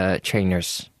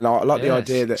trainers. Now, I like the It's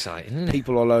idea that exciting, isn't it?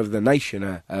 people all over the nation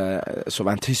are sort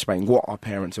of anticipating what our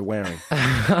parents are wearing.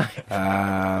 I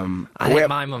think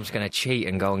my mum's going to cheat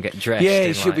and go and get dressed. Yeah,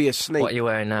 in, it should be a sneak. What are you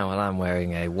wearing now? Well, I'm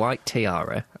wearing a white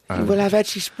tiara. Well, I've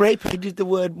actually spray painted the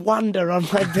word wonder on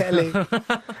my belly.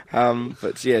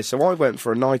 But yeah, so I went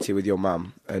for a nightie with your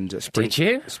mum and Did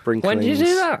you? Sprinklings. When did you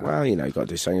do that? Well, you know, you've got to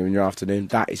do something in your afternoon.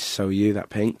 That is so you, that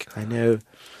pink. I know.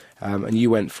 And you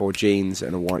went for jeans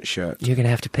and a white shirt. You're going to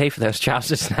have to pay for those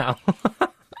trousers now.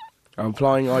 I'm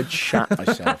implying I'd shat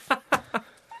myself.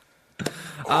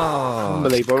 Oh,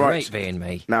 unbelievable! Great Right, being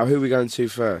me. now who are we going to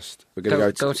first? We're going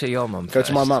to go to your mum. Go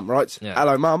to my mum, right? Yeah.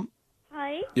 Hello, Mum.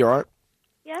 Hi. You all right?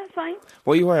 Yeah, fine.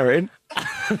 What are you wearing?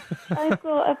 I've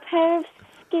got a pair of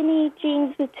skinny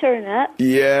jeans with turn-up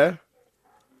Yeah.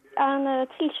 and a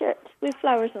T-shirt with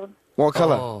flowers on. What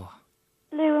colour? Oh.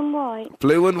 Blue and white.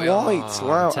 Blue and Oh, white.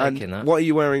 Wow. I'm taking And that. what are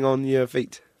you wearing on your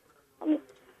feet?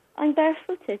 I'm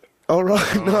barefooted. All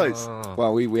right, nice.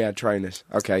 Well, we had trainers.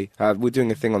 Okay, we're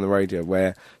doing a thing on the radio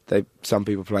where some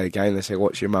people play a game. They say,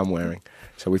 "What's your mum wearing?"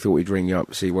 So we thought we'd ring you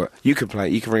up, see what you can play.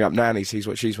 You can ring up Nanny, see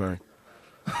what she's wearing.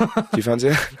 Do you fancy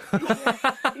it?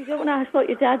 You don't want to ask what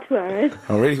your dad's wearing.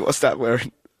 Oh, really? What's that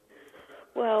wearing?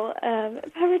 Well, a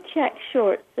pair of check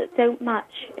shorts that don't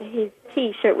match his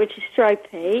T-shirt, which is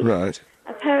stripy. Right.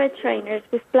 A pair of trainers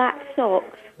with black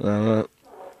socks.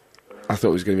 I thought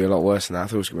it was going to be a lot worse than that. I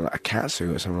thought it was going to be like a cat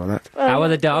suit or something like that. Well, How are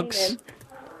the not dogs? training.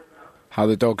 How are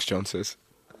the dogs, John says.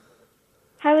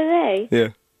 How are they? Yeah.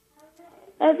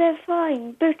 Oh, they're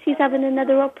fine. Bertie's having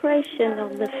another operation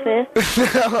on the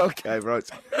 5th. Okay, right.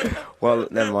 Well,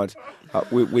 never mind.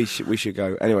 We should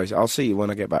go. Anyways, I'll see you when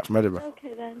I get back from Edinburgh.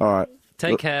 Okay, then. All right.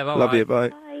 Take care. Bye. Love you. Bye.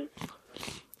 Bye.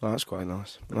 Oh, that's quite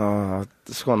nice. Oh,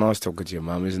 it's quite nice talking to your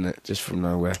mum, isn't it? Just from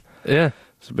nowhere. Yeah.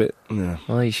 It's a bit, yeah.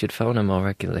 Well, you should phone her more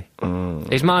regularly.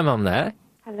 Is my mum there?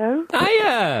 Hello?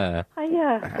 Hiya!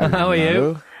 Hiya. How are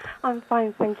you? I'm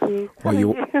fine, thank you. What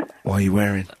are you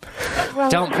wearing? Well,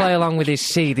 Don't play along with his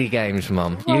seedy games,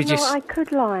 Mum. well, You just... No, I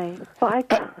could lie, but I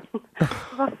can't.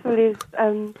 Russell is,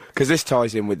 Because this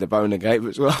ties in with the boner game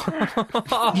as well.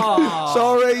 Oh,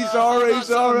 sorry.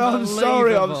 I'm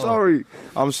unbelievable. sorry.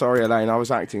 I'm sorry, Elaine. I was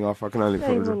acting off. I can only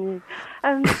shame apologise.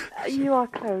 on you. You are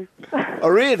close. Oh,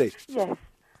 really? Yes.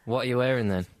 What are you wearing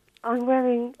then? I'm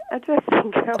wearing a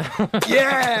dressing gown,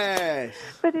 Yes!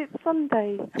 but it's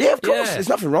Sunday. Yeah, of course. Yeah. There's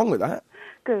nothing wrong with that.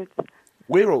 Good.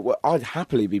 I'd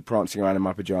happily be prancing around in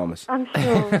my pyjamas. I'm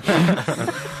sure.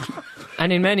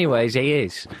 And in many ways, he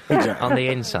is. Exactly. On the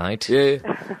inside. Yeah.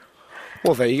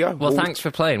 Well, there you go. Well, thanks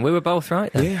for playing. We were both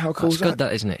right then. Yeah, how cool That's is good, that?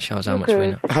 that, isn't it? Shows how much Good. we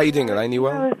know. How you doing, Elaine? You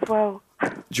well? Well as well.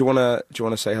 Do you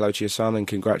wanna say hello to your son and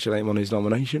congratulate him on his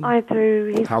nomination? I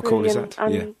do. He's How cool is brilliant, that?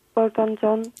 And Yeah. well done,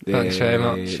 John. Thanks very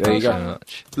much. There you Thanks go. very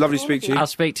much. Lovely to speak to you. I'll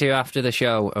speak to you after the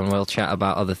show and we'll chat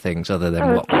about other things other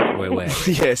than what we're wearing.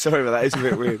 Yeah, sorry about that. It's a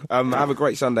bit weird. Have a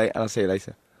great Sunday, and I'll see you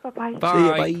later. Bye-bye. Bye. See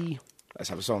you, bye. Let's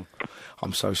have a song.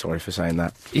 I'm so sorry for saying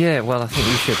that. Yeah, well, I think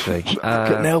you should be. I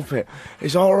couldn't help it.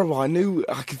 It's horrible. I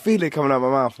could feel it coming out of my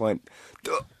mouth. Like,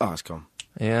 oh, it's gone.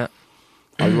 Yeah.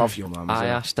 I love your mum. I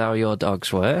asked how your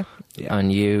dogs were, Yeah.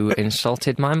 and you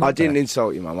insulted my mother. I didn't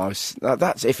insult you, Mum.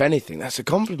 That's, if anything, that's a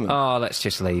compliment. Oh, let's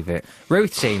just leave it.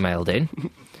 Ruth's emailed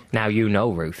in. Now you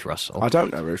know Ruth Russell. I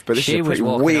don't know, Ruth, but this She is a was pretty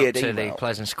walking weird up to email. the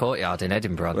Pleasance Courtyard in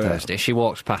Edinburgh on Yeah. Thursday. She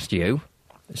walks past you.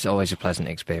 It's always a pleasant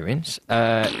experience.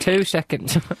 2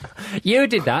 seconds. You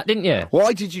did that, didn't you?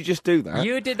 Why did you just do that?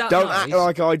 You did that Don't noise. act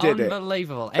like I did it.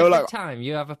 Unbelievable. You're Every like- time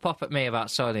you have a pop at me about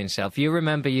soiling yourself, you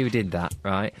remember you did that,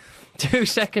 right? 2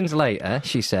 seconds later,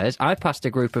 she says, I passed a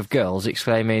group of girls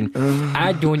exclaiming,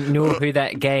 I don't know who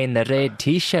that guy in the red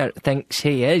T-shirt thinks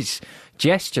he is,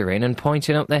 gesturing and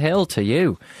pointing up the hill to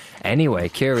you. Anyway,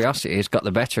 curiosity has got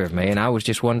the better of me, and I was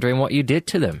just wondering what you did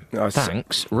to them. Oh,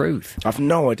 Thanks, Ruth. I've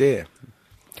no idea.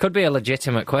 Could be a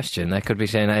legitimate question. They could be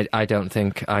saying, I don't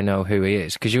think I know who he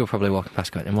is, because you were probably walking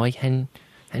past going, am I Henry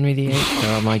VIII? Or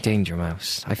am I Danger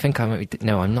Mouse? I think I might be...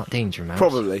 No, I'm not Danger Mouse.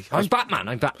 Probably. I'm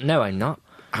Batman. No, I'm not.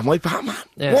 Am I Batman?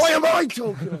 Yeah. Why am I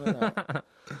talking about that?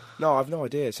 No, I've no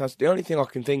idea. So that's the only thing I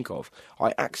can think of.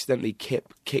 I accidentally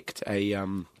kicked a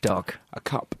Dog. a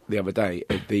cup the other day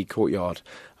at the courtyard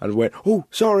and went, oh,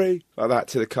 sorry, like that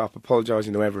to the cup,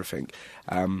 apologising to everything.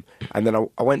 And then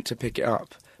I went to pick it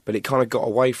up, but it kind of got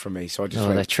away from me, so I just Oh,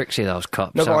 went... they're tricksy, those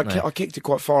cups, No, aren't but they? I kicked it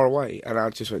quite far away, and I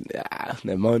just went,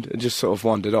 never mind, and just sort of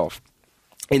wandered off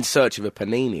in search of a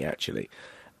panini, actually.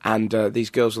 And these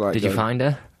girls were like... Did you find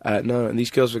her? No, and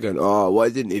these girls were going, oh, why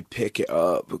didn't he pick it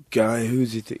up? Guy,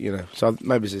 who's it? You know, so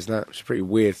maybe it's that. It's a pretty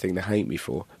weird thing to hate me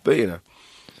for. But, you know,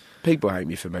 people hate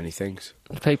me for many things.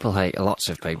 People hate lots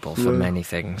of people for many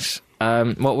things.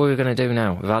 What were we going to do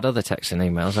now? We've had other texts and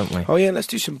emails, haven't we? Oh, yeah, let's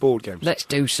do some board games. Let's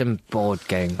do some board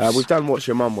games. We've done What's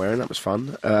Your Mum Wearing? That was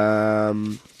fun.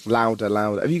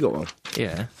 Louder. Have you got one?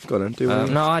 Yeah. Go on, then, do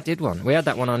one. No, I did one. We had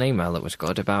that one on email that was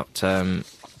good about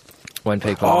when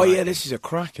people... Oh, yeah, this is a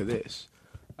cracker, this.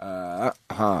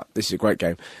 This is a great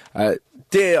game.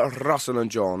 Dear Russell and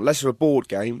John, less of a board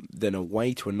game than a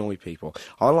way to annoy people.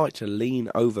 I like to lean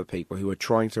over people who are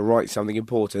trying to write something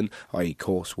important, i.e.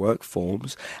 coursework,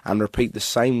 forms, and repeat the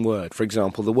same word, for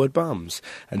example, the word bums,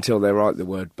 until they write the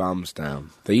word bums down.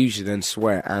 They usually then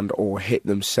swear and or hit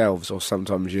themselves, or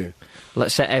sometimes you.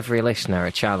 Let's set every listener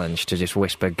a challenge to just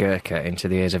whisper Gurkha into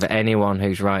the ears of anyone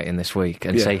who's writing this week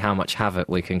and Yeah. see how much havoc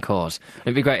we can cause.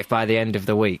 It'd be great if by the end of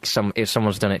the week, if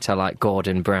someone's done it to, like,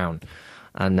 Gordon Brown,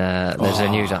 and there's a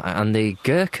news... And the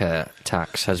Gurkha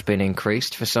tax has been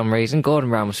increased for some reason. Gordon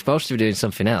Brown was supposed to be doing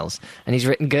something else, and he's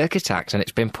written Gurkha tax, and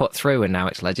it's been put through, and now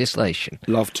it's legislation.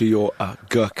 Love to your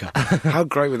Gurkha. How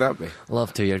great would that be?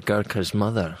 Love to your Gurkha's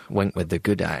mother. Wink with the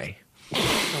good eye.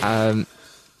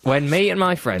 When me and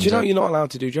my friends... Do you know you're not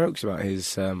allowed to do jokes about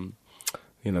his, the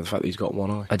fact that he's got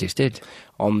one eye? I just did.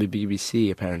 On the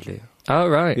BBC, apparently. Oh,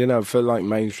 right. You know, for, like,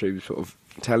 mainstream sort of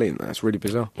telling. That's really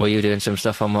bizarre. Were you doing some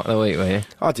stuff on Mock the Week, were you?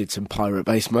 I did some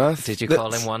pirate-based mirth. Did you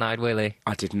call him One-Eyed Willie?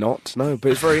 I did not, no,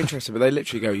 but it's very interesting. But they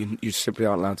literally go, you simply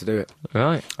aren't allowed to do it.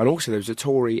 Right. And also there was a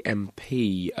Tory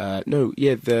MP,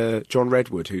 the John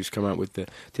Redwood, who's come out with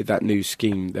did that new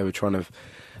scheme. They were trying to...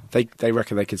 They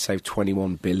reckon they could save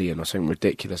 21 billion or something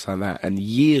ridiculous like that. And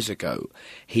years ago,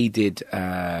 he did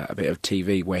a bit of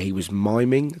TV where he was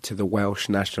miming to the Welsh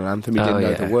national anthem. He didn't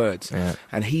know the words. Yeah.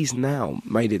 And he's now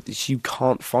made it... You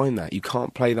can't find that. You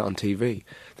can't play that on TV.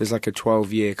 There's like a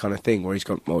 12-year kind of thing where he's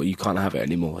gone, well, you can't have it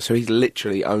anymore. So he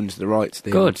literally owns the rights to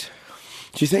him. Good.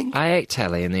 Do you think? I hate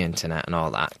telly and the internet and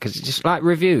all that, because just like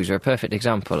reviews are a perfect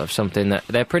example of something that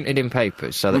they're printed in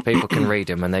papers so that people can read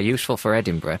them, and they're useful for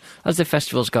Edinburgh as the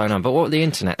festival's going on. But what with the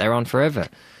internet, they're on forever.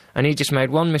 And he just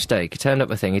made one mistake. He turned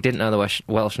up a thing, he didn't know the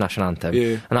Welsh national anthem.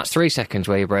 Yeah. And that's 3 seconds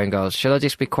where your brain goes, shall I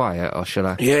just be quiet or shall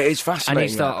I... Yeah, it's And fascinating.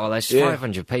 he thought, there's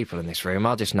 500 people in this room,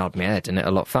 I'll just nod my head and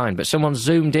it'll look fine. But someone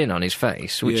zoomed in on his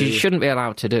face, which you shouldn't be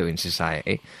allowed to do in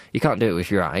society. You can't do it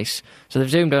with your eyes. So they've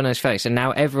zoomed in on his face, and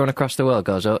now everyone across the world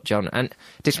goes, oh, John. And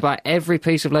despite every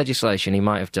piece of legislation he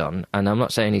might have done, and I'm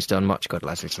not saying he's done much good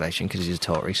legislation because he's a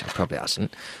Tory, so he probably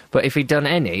hasn't, but if he'd done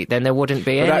any, then there wouldn't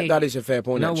be any... That is a fair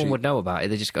point, No actually. one would know about it.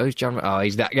 They just go, who's John... Oh,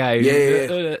 he's that guy. Yeah.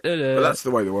 But that's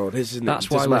the way the world is, isn't it? That's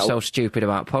It why doesn't we're matter. so stupid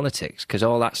about politics, because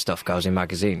all that stuff goes in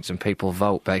magazines and people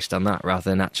vote based on that rather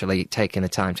than actually taking the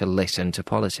time to listen to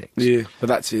politics. Yeah, but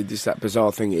that's it. It's that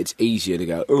bizarre thing. It's easier to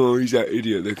go, oh, he's that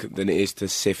idiot, than it is to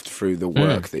sift through the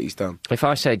work that he's done. If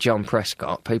I say John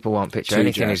Prescott, people won't picture 2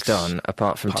 anything he's Jags. done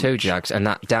apart from Punch. 2 Jags and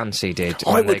that dance he did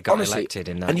I when would, they got honestly, elected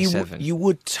in and 97. you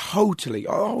would totally...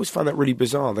 I always found that really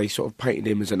bizarre. They sort of painted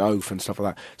him as an oaf and stuff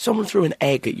like that. Someone threw an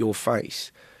egg at your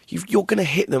face. You're going to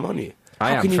hit them, aren't you? I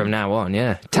How am can you- from now on,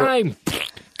 yeah. Time!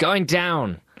 Going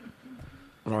down.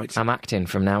 Right. I'm acting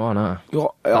from now on, aren't I? You're-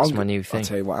 That's my new thing. I'll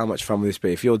tell you what, how much fun will this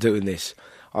be? If you're doing this,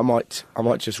 I might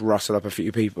just rustle up a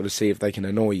few people to see if they can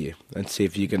annoy you and see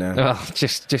if you're going to... Well,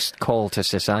 just call to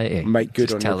society. Make good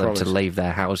just on tell your them to promise. leave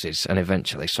their houses, and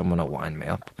eventually someone will wind me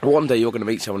up. One day you're going to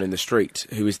meet someone in the street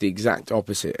who is the exact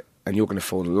opposite, and you're going to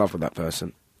fall in love with that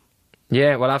person.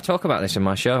 Yeah, well, I've talked about this in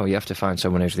my show. You have to find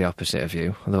someone who's the opposite of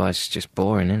you, otherwise it's just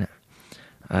boring, isn't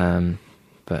it?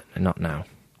 But not now.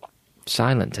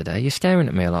 Silent today. You're staring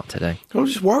at me a lot today. I'm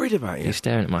just worried about you. You're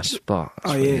staring at my spot.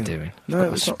 That's what yeah. you're doing. No, I've got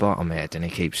a it's not- spot on my head, and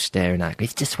he keeps staring at me.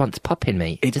 He just wants popping,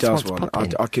 mate. He It just does wants one.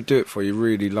 popping. I could do it for you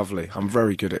really lovely. I'm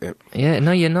very good at it. Yeah,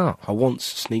 no, you're not. I once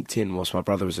sneaked in whilst my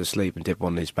brother was asleep and did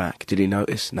one on his back. Did he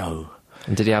notice? No.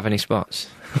 And did he have any spots?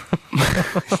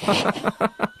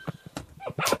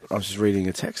 I was just reading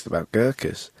a text about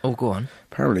Gurkhas. Oh, go on.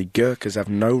 Apparently, Gurkhas have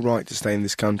no right to stay in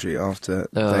this country after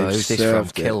Oh, they've who's this from?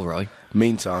 served it. Kilroy.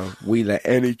 Meantime, we let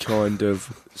any kind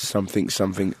of something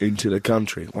into the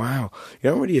country. Wow. You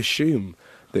don't really assume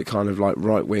that kind of like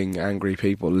right-wing angry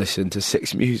people listen to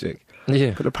Six music.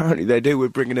 Yeah. But apparently they do. We're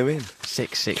bringing them in.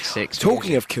 666.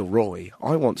 Talking of Kilroy,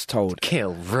 I once told...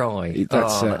 Kilroy.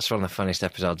 That's, That's one of the funniest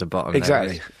episodes of Bottom.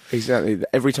 Exactly. There Exactly.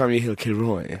 Every time you hear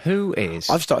Kilroy... is. Who is?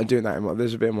 I've started doing that.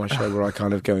 There's a bit of my show where I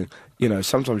kind of go, you know,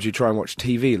 sometimes you try and watch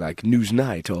TV like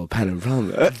Newsnight or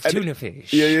Panorama. Tuna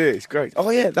fish. Yeah, it's great. Oh,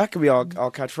 yeah, that could be our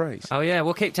catchphrase. Oh, yeah,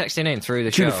 we'll keep texting in through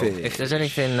the Tuna show. fish. If there's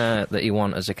anything that you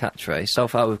want as a catchphrase. So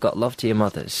far, we've got love to your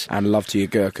mothers. And love to your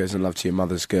Gurkhas and love to your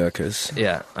mother's Gurkhas.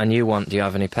 Yeah, and do you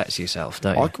have any pets yourself,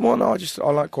 don't you?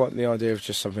 I like quite the idea of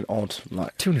just something odd,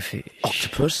 like Tuna fish.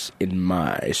 octopus in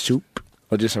my soup.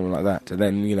 Or just something like that. And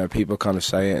then, you know, people kind of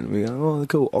say it and we go, oh,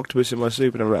 cool, octopus in my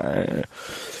soup. And I'm like,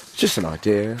 It's just an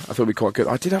idea. I thought it'd be quite good.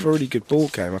 I did have a really good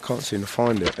board game. I can't seem to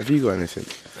find it. Have you got anything?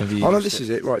 Oh, no, this is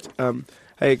it. Right.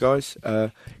 Hey, guys.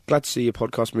 Glad to see your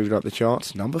podcast moving up the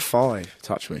charts. Number 5.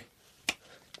 Touch me.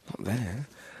 Not there.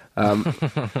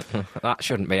 That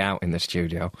shouldn't be out in the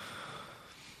studio.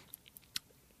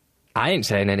 I ain't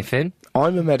saying anything.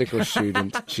 I'm a medical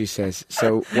student, she says.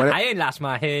 So when I ain't lost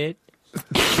my head.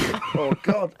 Oh,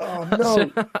 God. Oh, no.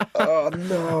 Oh,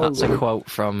 no. That's a quote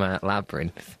from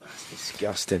Labyrinth.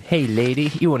 Disgusting. Hey,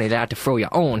 lady, you only allowed to throw your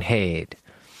own head.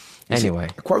 Anyway.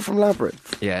 A quote from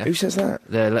Labyrinth? Yeah. Who says that?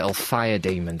 The little fire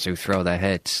demons who throw their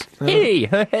heads. Hey,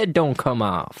 her head don't come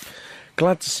off.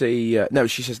 Glad to see... no,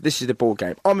 she says, this is the board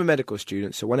game. I'm a medical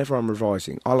student, so whenever I'm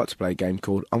revising, I like to play a game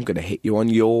called I'm Going to Hit You on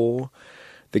Your...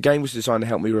 The game was designed to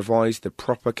help me revise the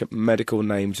proper medical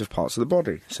names of parts of the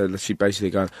body. So she basically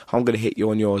going, I'm going to hit you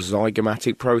on your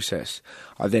zygomatic process.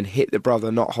 I then hit the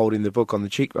brother not holding the book on the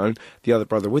cheekbone. The other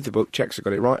brother with the book checks I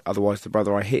got it right. Otherwise, the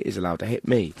brother I hit is allowed to hit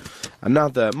me.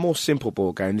 Another, more simple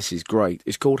board game, this is great,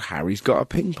 is called Harry's Got a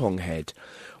Ping Pong Head.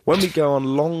 When we go on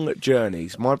long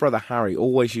journeys, my brother Harry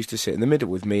always used to sit in the middle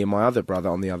with me and my other brother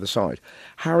on the other side.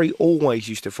 Harry always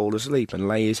used to fall asleep and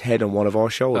lay his head on one of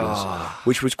our shoulders,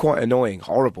 which was quite annoying,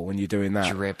 horrible when you're doing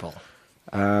that. Dribble.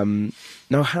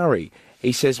 No, Harry,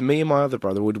 he says me and my other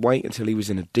brother would wait until he was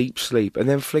in a deep sleep and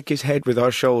then flick his head with our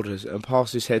shoulders and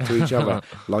pass his head to each other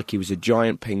like he was a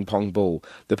giant ping pong ball.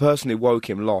 The person who woke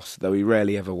him lost, though he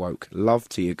rarely ever woke. Love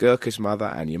to your Gurkha's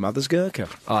mother and your mother's Gurkha.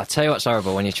 Oh, I tell you what's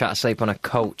horrible, when you try to sleep on a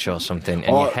coach or something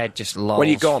and your head just lolls when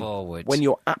you're gone, forwards. when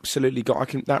you're absolutely gone.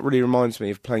 That really reminds me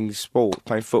of playing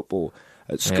football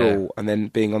at school and then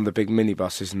being on the big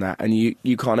minibuses and that, and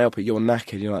you can't help it, you're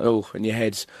knackered, you're like, oh, and your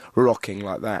head's rocking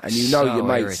like that, and you know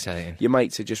So your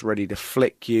mates are just ready to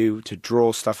flick you, to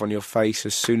draw stuff on your face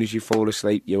as soon as you fall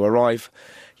asleep. You arrive,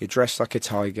 you're dressed like a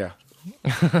tiger.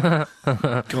 God,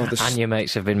 and your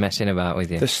mates have been messing about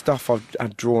with you. the stuff I've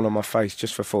had drawn on my face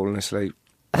just for falling asleep.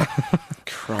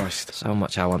 Christ. So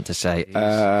much I want to say.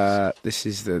 This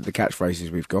is the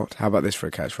catchphrases we've got. How about this for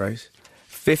a catchphrase?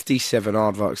 57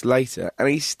 aardvarks later, and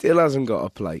he still hasn't got a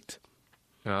plate.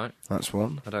 Right. That's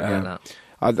one. I don't get that.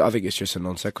 I think it's just a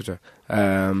non sequitur.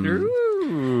 Apparently,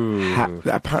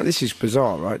 this is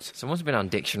bizarre, right? Someone's been on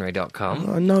dictionary.com.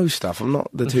 I know stuff. I'm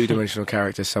not the two-dimensional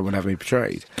character someone had me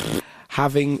portrayed. I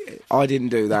didn't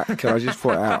do that. Can I just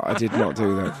point out, I did not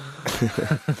do that.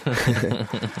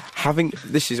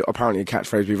 This is apparently a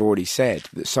catchphrase we've already said,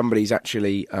 that somebody's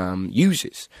actually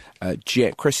uses.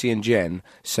 Chrissy and Jen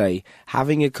say,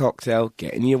 having a cocktail,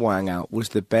 getting your wang out was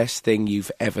the best thing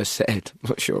you've ever said. I'm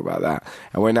not sure about that.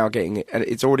 And we're now getting it, and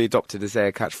it's already adopted as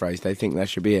their catchphrase. They think that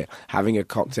should be it. Having a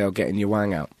cocktail, getting your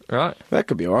wang out. Right. That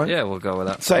could be all right. Yeah, we'll go with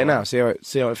that. Say it now, see how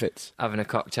it fits. Having a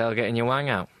cocktail, getting your wang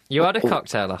out. You had a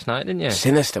cocktail last night, didn't you?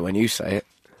 Sinister when you say it.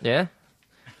 Yeah?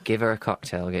 Give her a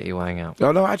cocktail, get you weighing out.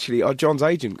 No, actually, John's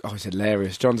agent. Oh, it's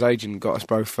hilarious. John's agent got us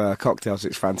both cocktails.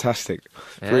 It's fantastic,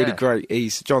 really great.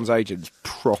 John's agent's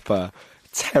proper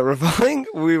terrifying.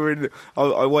 We were in.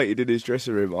 I waited in his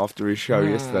dressing room after his show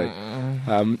yesterday.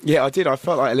 Yeah, I did. I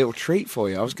felt like a little treat for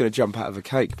you. I was going to jump out of a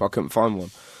cake, but I couldn't find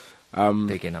one.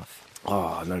 Big enough.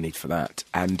 Oh, no need for that.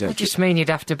 And I just mean you'd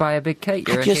have to buy a big cake.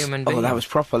 You're a human being. Oh, that was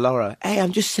proper, Laura. Hey,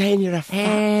 I'm just saying you're a.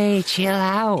 Hey, chill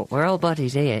out. We're all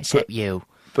buddies here, except you.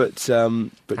 But I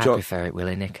John, prefer it,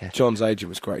 Willie Nicker. John's agent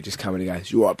was great. Just coming and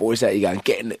goes, "You all right, boys? There you go.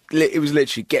 Get in." It was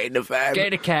literally get in the van. Get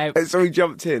in the cab. And so he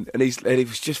jumped in, and he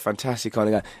was just fantastic. Kind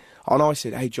of going. And I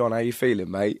said, "Hey, John, how you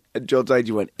feeling, mate?" And John's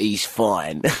agent went, "He's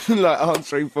fine," like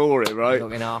answering for him, right?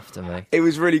 Looking after me. It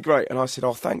was really great, and I said,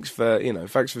 "Oh, thanks for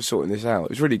sorting this out." It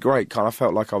was really great. Kind of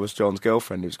felt like I was John's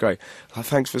girlfriend. It was great. Like,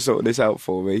 thanks for sorting this out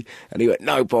for me. And he went,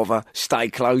 "No bother, stay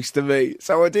close to me."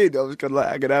 So I did. I was kind of like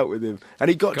hanging out with him, and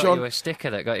he got John you a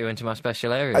sticker that got you into my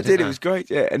special area. I did. It was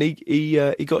great. Yeah, and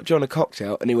he got John a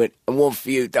cocktail, and he went, "And one for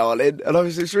you, darling." And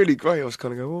it's really great. I was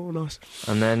kind of going, "Oh, nice."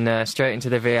 And then straight into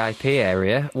the VIP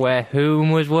area, where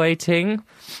whom was waiting?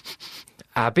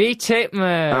 Abby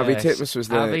Titmus. Abby Titmus was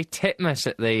there. Abby Titmus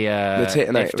at the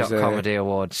IFTOP Comedy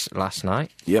Awards last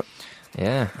night. Yep.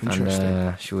 Yeah. Interesting.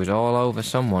 And she was all over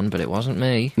someone, but it wasn't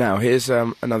me. Now, here's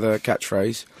another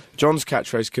catchphrase. John's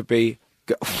catchphrase could be...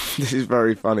 This is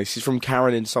very funny. This is from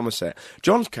Karen in Somerset.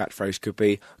 John's catchphrase could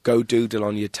be, "Go doodle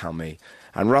on your tummy."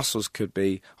 And Russell's could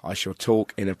be, "I shall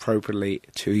talk inappropriately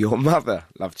to your mother."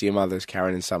 Love to your mother's,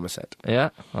 Karen in Somerset. Yeah,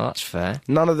 well, that's fair.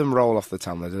 None of them roll off the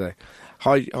tongue, though, do they?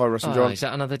 Hi, Russell John. Is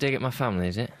that another dig at my family,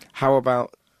 is it? How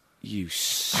about you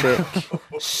sick...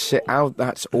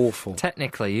 that's awful.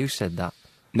 Technically, you said that.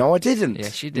 No, I didn't.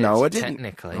 Yes, you did. No, I didn't.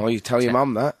 Technically. Oh, you tell your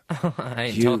mum that. I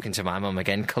ain't talking to my mum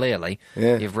again, clearly.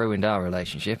 Yeah. You've ruined our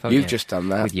relationship, haven't you? You've just done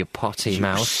that. With your potty You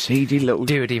mouth. seedy little...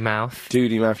 Duty mouth.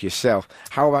 Duty mouth yourself.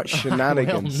 How about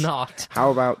shenanigans? Will not. How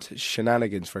about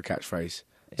shenanigans for a catchphrase?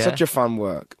 Yeah. Such a fun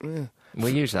work. Yeah.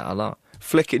 We use that a lot.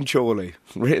 Flicking Chorley.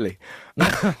 Really?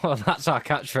 Well, that's our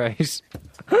catchphrase.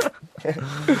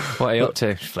 What are you up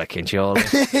to? Flicking Charlie.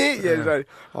 Yeah, no.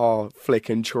 Oh,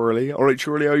 flicking Chorley. All right,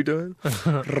 Chorley, how you doing?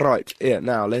 Right, yeah,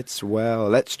 now let's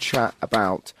chat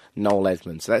about Noel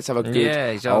Edmonds. Let's have a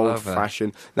good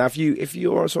old-fashioned... Now, if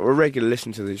you're a sort of a regular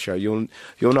listener to this show, you'll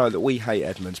know that we hate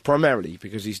Edmonds, primarily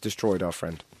because he's destroyed our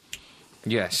friend.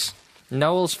 Yes.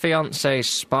 Noel's fiancee's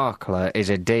sparkler is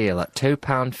a deal at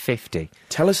 £2.50.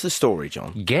 Tell us the story,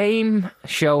 John. Game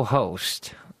show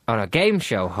host, Noel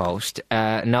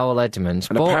Edmonds.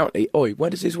 And apparently, where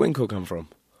does his winkle come from?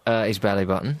 His belly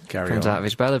button. Comes out of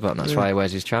his belly button. That's why he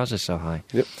wears his trousers so high.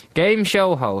 Yep. Game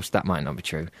show host, that might not be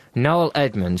true, Noel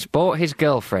Edmonds bought his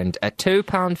girlfriend a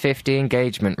 £2.50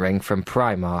 engagement ring from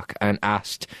Primark and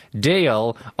asked,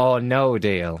 "Deal or no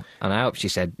deal?" And I hope she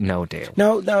said no deal.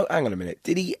 No, hang on a minute.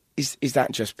 Did he... Is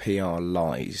that just PR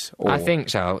lies? Or... I think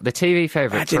so. The TV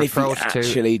favourite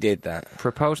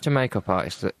proposed to makeup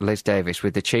artist Liz Davis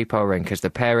with the cheapo ring because the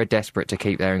pair are desperate to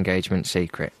keep their engagement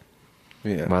secret.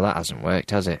 Yeah. Well, that hasn't worked,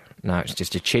 has it? No, it's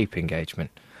just a cheap engagement.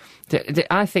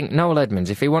 I think Noel Edmonds,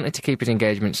 if he wanted to keep his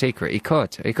engagement secret, he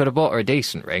could. He could have bought her a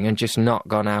decent ring and just not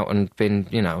gone out and been,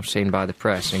 seen by the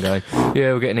press and going,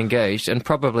 "Yeah, we're getting engaged," and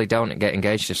probably don't get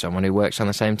engaged to someone who works on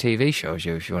the same TV show as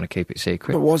you if you want to keep it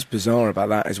secret. What was bizarre about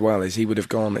that as well is he would have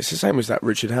gone... It's the same as that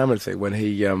Richard Hammond thing when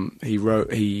he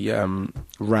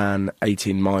ran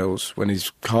 18 miles when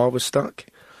his car was stuck.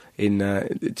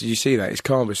 Did you see that? His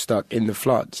car was stuck in the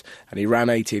floods and he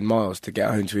ran 18 miles to get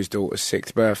home to his daughter's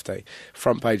 6th birthday.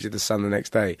 Front page of the Sun the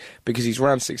next day. Because he's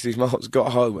ran 60 miles,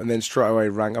 got home and then straight away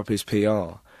rang up his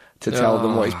PR to tell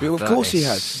them what he's been. Of course he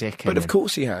has. Sickening. But of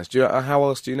course he has. How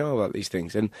else do you know about these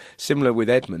things? And similar with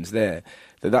Edmonds there,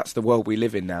 that's the world we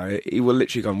live in now. He will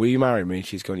literally go, "Will you marry me?" And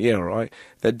she's gone, "Yeah, all right."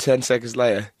 Then 10 seconds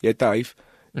later, "Yeah, Dave."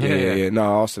 Yeah.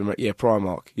 No, I asked them, "Yeah,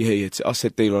 Primark." Yeah. I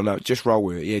said, "Deal or no, just roll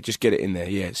with it. Yeah, just get it in there.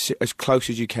 Yeah, as close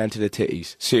as you can to the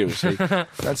titties. Seriously."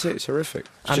 That's it. It's horrific.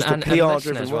 It's just a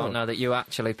PR-driven world. Won't know that you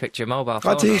actually picked your mobile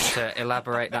phone up to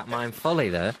elaborate that mime fully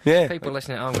there. Yeah. People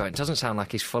listening at home going, "It doesn't sound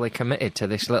like he's fully committed to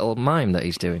this little mime that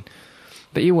he's doing."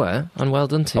 But you were, and well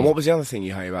done to you. And what was the other thing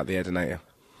you hate about the Edinator?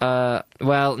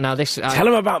 Well, now this... Tell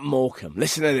him about Morecambe.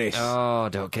 Listen to this. Oh,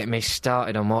 don't get me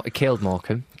started on Morecambe. He killed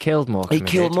Morecambe. He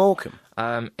killed Morecambe?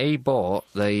 He bought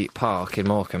the park in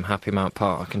Morecambe, Happy Mount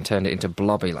Park, and turned it into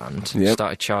Blobbyland. Yep.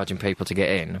 Started charging people to get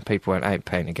in. People went, "I ain't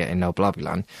paying to get in, no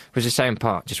Blobbyland." It was the same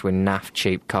park, just with naff,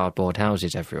 cheap cardboard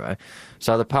houses everywhere.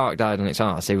 So the park died on its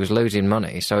arse. He was losing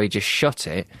money, so he just shut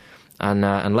it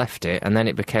and left it, and then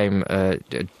it became a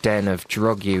den of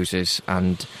drug users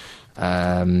and...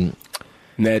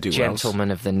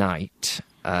 gentlemen of the night,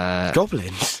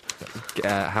 Goblins?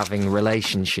 having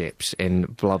relationships in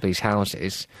Blobby's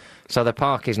houses. So the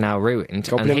park is now ruined,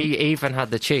 Goblin- and he even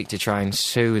had the cheek to try and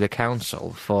sue the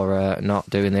council for not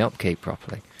doing the upkeep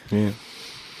properly. Yeah.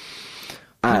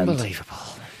 And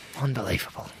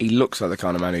Unbelievable. he looks like the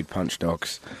kind of man who'd punch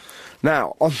dogs.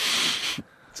 Now,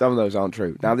 some of those aren't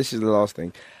true. Now, this is the last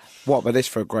thing. What, but this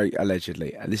for a great,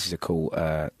 allegedly, and this is a cool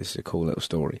little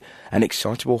story. An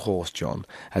excitable horse, John,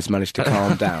 has managed to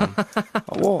calm down.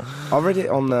 What? I read it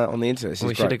on the internet. This is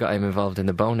We should have got him involved in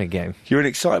the boner game. You're an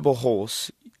excitable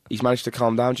horse. He's managed to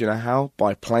calm down. Do you know how?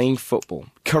 By playing football.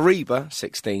 Kariba,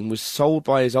 16, was sold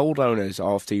by his old owners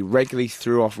after he regularly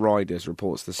threw off riders,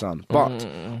 reports The Sun. But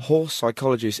horse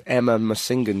psychologist Emma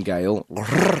Massingale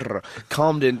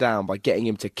calmed him down by getting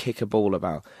him to kick a ball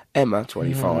about. Emma,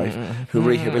 25, who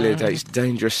rehabilitates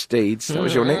dangerous steeds. That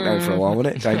was your nickname for a while,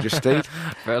 wasn't it? Dangerous Steed.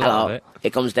 For a lot of Hello, it.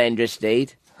 here comes Dangerous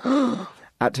Steed.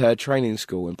 At her training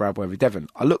school in Bradworthy, Devon.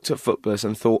 I looked at footballers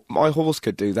and thought, my horse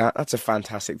could do that. That's a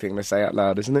fantastic thing to say out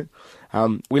loud, isn't it?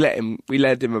 We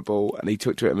led him a ball and he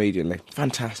took to it immediately.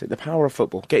 Fantastic. The power of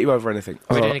football. Get you over anything.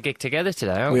 We're doing a gig together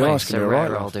today, aren't We we? are, It's it's a gonna be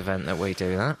rare right, old event that we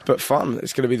do that. But fun.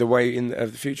 It's going to be the way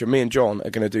of the future. Me and John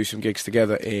are going to do some gigs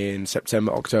together in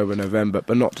September, October, November,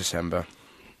 but not December.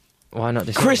 Why not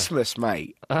this Christmas,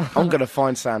 mate. I'm going to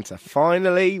find Santa.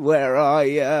 Finally, where are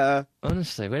you?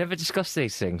 Honestly, we never discuss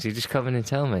these things. You just come in and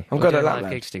tell me. I'm We're good at doing that, live lad.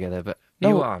 gigs together, but No.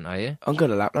 you aren't, are you? I'm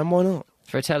going to Lapland. Why not?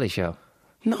 For a telly show?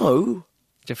 No.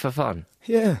 Just for fun?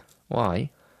 Yeah. Why?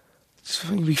 It's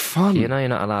going to be fun. You know you're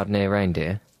not allowed near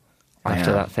reindeer I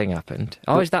after am. that thing happened.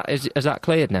 Oh, is that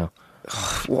cleared now?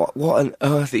 What on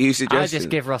earth are you suggesting? I just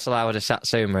give Russell Howard a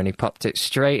satsuma and he popped it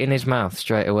straight in his mouth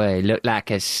straight away. Looked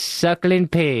like a suckling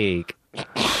pig.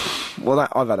 Well,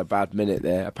 I've had a bad minute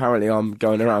there. Apparently, I'm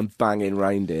going around banging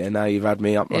reindeer. Now you've had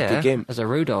me up like a gimp. as a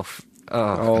Rudolph.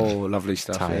 Oh, lovely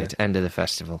stuff. Tired. End of the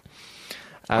festival.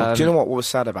 Do you know what was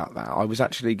sad about that? I was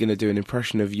actually going to do an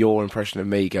impression of your impression of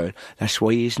me going, that's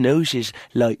why his nose is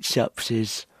like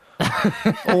Sups's.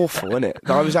 Awful, isn't it?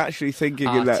 I was actually thinking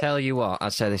I'll of that. tell you what,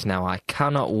 I'll say this now, I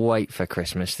cannot wait for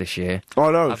Christmas this year.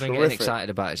 I know, I've it's been getting horrific. excited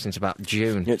about it since about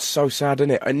June. It's so sad,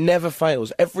 isn't it? It never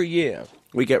fails. Every year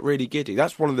we get really giddy.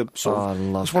 That's one of the I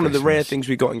love that's one of the rare Christmas. things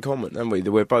we got in common, haven't we?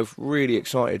 That we're both really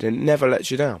excited and it never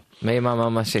lets you down. Me, my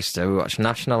mum, my sister, we watched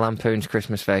National Lampoon's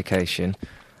Christmas Vacation.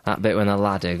 That bit when the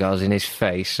ladder goes in his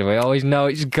face, so we always know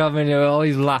it's coming, and we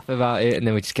always laugh about it, and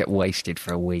then we just get wasted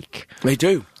for a week. They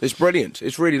do. It's brilliant.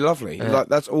 It's really lovely. Like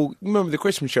that's all. Remember the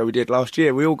Christmas show we did last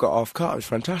year? We all got half cut. It was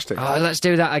fantastic. Oh, let's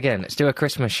do that again. Let's do a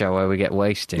Christmas show where we get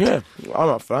wasted. Yeah, I'm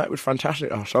up for that. It was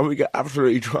fantastic last time. We get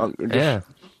absolutely drunk. And just, Yeah.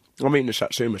 I'm eating the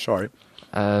satsuma, sorry.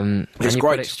 And It's you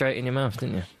great. put it straight in your mouth,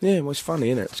 didn't you? Yeah, it was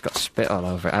funny, innit? It's got spit all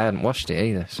over it. I hadn't washed it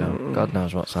either, so God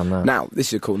knows what's on there. Now, this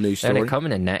is a cool news They story. don't come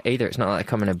in a net either. It's not like they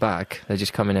come in a bag. They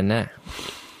just come in a net,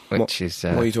 which is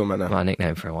what are you talking about now? my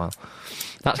nickname for a while.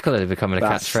 That's clearly becoming a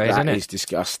catchphrase, That isn't it? is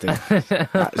disgusting.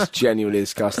 That's genuinely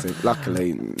disgusting.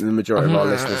 Luckily, the majority of our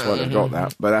listeners won't have got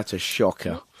that, but that's a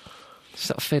shocker.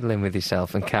 Stop fiddling with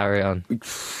yourself and carry on.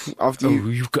 After you...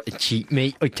 You've got a cheek,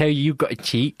 mate. I tell you, you've got a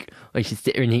cheek. I should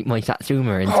sit here and eat my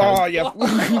satsuma and Oh, yeah.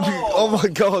 Oh, my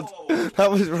God. That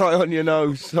was right on your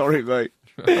nose. Sorry, mate.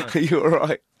 You all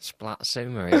right?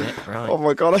 Splatsuma, is it? Right. Oh,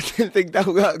 my God. I didn't think that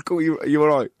would call you. You all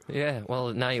right? Yeah,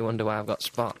 well, now you wonder why I've got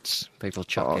spots. People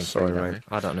chucking. sorry, through that. mate.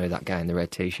 I don't know who that guy in the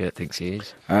red T-shirt thinks he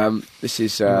is. This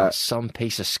is... Some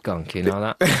piece of skunk, you know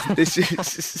that? this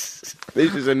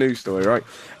is a news story, right?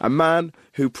 A man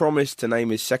who promised to name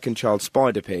his second child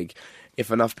Spider Pig if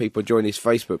enough people joined his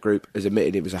Facebook group has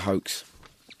admitted it was a hoax.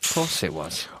 Of course it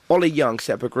was. Ollie Young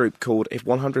set up a group called If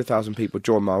 100,000 People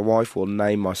Join My Wife Will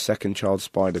Name My Second Child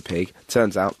Spider Pig.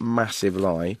 Turns out, massive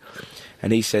lie.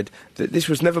 And he said that this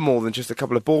was never more than just a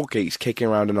couple of ball geeks kicking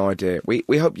around an idea. We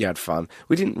hope you had fun.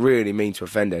 We didn't really mean to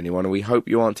offend anyone, and we hope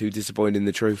you aren't too disappointed in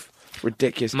the truth.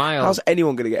 Ridiculous. How's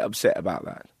anyone going to get upset about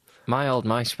that? My old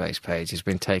MySpace page has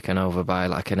been taken over by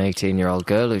like an 18-year-old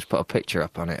girl who's put a picture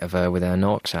up on it of her with her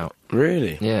norks out.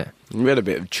 Really? Yeah. We had a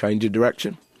bit of change of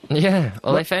direction. Yeah.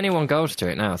 Well, if anyone goes to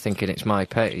it now thinking it's my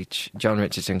page, Jon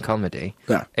Richardson Comedy,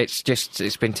 Yeah. it's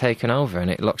been taken over and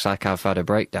it looks like I've had a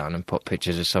breakdown and put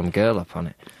pictures of some girl up on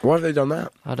it. Why have they done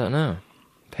that? I don't know.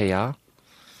 PR?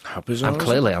 How bizarre. I'm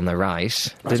clearly on the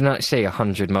rise. Didn't I see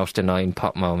 100 most annoying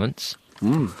pop moments?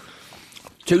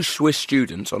 Two Swiss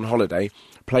students on holiday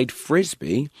played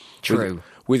frisbee True.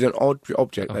 with an odd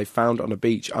object they found on a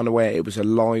beach, unaware it was a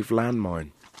live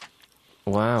landmine.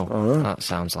 Wow, Oh, yeah. that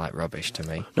sounds like rubbish to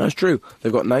me. No, it's true.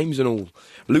 They've got names and all.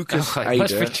 Lucas It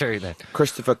must be Ada, true then.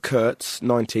 Christopher Kurtz,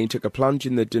 19, took a plunge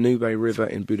in the Danube River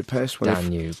in Budapest.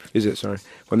 Danube. Is it? Sorry.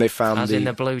 When they found As in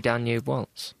the Blue Danube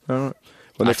Waltz. All right.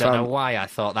 When I they don't know found, why I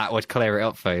thought that would clear it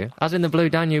up for you. As in the Blue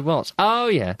Danube Waltz. Oh,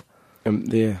 yeah.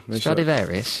 yeah.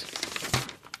 Stradivarius.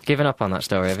 Given up on that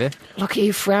story, have you? Look at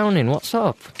you frowning. What's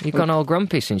up? You've gone all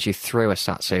grumpy since you threw a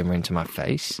Satsuma into my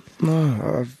face.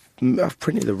 No, I've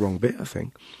printed the wrong bit, I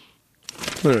think.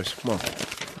 Anyways,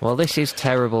 Well, this is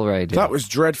terrible radio. that was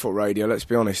dreadful radio, let's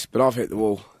be honest, but I've hit the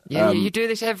wall. Yeah, you do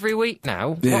this every week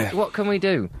now. Yeah. What can we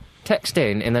do? Text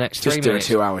in the next 3 Just do a minutes.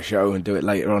 2-hour show and do it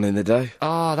later on in the day.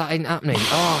 Oh, that ain't happening.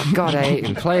 Oh, God, I hate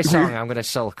him. Play a song, I'm going to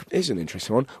sulk. Here's an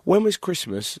interesting one. When was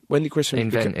Christmas? When did Christmas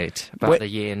Invented. About the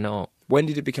year naught. When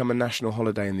did it become a national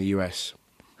holiday in the US?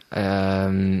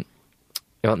 You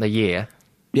want the year?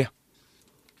 Yeah.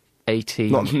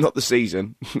 18... Not the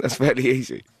season. That's fairly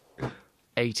easy.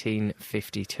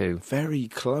 1852. Very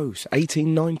close.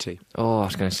 1890. Oh, I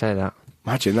was going to say that.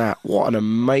 Imagine that. What an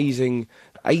amazing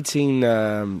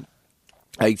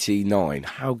 1889.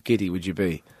 How giddy would you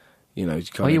be? You know,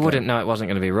 Well, you wouldn't know it wasn't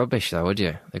going to be rubbish, though, would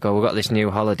you? They go, we've got this new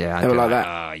holiday. I'd They were be like that.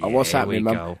 Oh, yeah, Oh, what's here happening,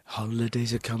 we Mum? go.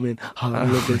 Holidays are coming.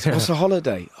 Holidays. What's a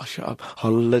holiday? Oh, shut up.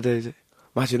 Holidays.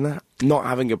 Imagine that. Not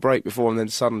having a break before and then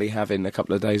suddenly having a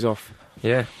couple of days off.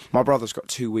 Yeah. My brother's got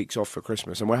 2 weeks off for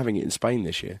Christmas, and we're having it in Spain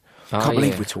this year. Oh, Can't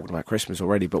believe yeah. we're talking about Christmas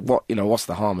already. But what's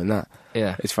the harm in that?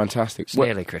 Yeah. It's fantastic. It's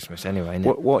nearly Christmas anyway, isn't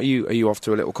it? What are you? Are you off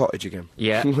to a little cottage again?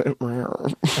 Yeah.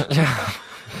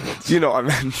 Do you know what I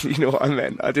meant? You know what I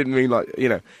meant? I didn't mean like,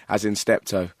 as in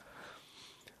Steptoe.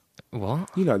 What?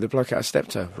 You know, the bloke out of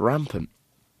Steptoe, rampant.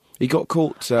 He got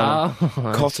caught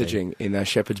cottaging in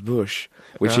Shepherd's Bush,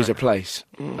 which is a place.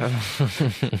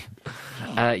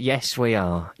 Yes, we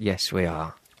are. Yes, we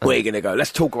are. Where are you going to go?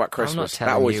 Let's talk about Christmas. I'm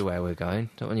not telling you where we're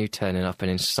going. Don't want you turning up and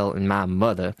insulting my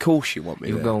mother. Of course you want me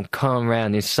You're there. going to come round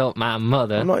and insult my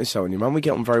mother. I'm not insulting your mum. We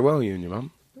get on very well, you and your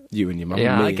mum. You and your mum.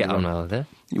 Yeah, me I and get your on mum. well there.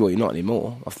 Well, you're not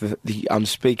anymore. After the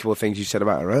unspeakable things you said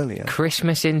about her earlier.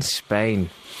 Christmas in Spain.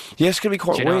 Yeah, it's going to be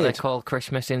quite Do you know what they weird. call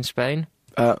Christmas in Spain?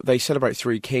 They celebrate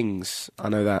Three Kings. I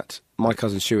know that. My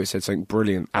cousin Stuart said something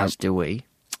brilliant. As do we.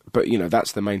 But,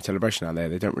 that's the main celebration out there.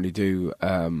 They don't really do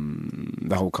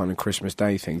the whole kind of Christmas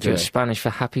Day thing, Do you do know they? Spanish for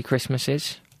Happy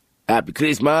Christmases? Happy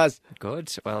Christmas!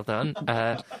 Good, well done.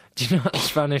 Do you know what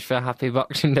Spanish for Happy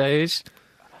Boxing Day is?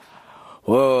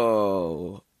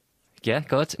 Whoa! Yeah,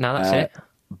 good. Now that's it.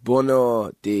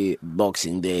 Bono de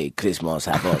Boxing Day, Christmas,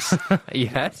 Habos.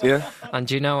 Yes. Yeah? And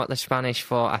do you know what the Spanish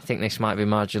for? I think this might be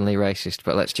marginally racist,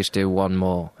 but let's just do one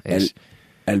more. Is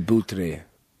El Butre.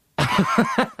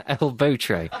 El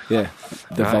Butre. Yeah.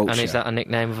 The Right, Vulture. and is that a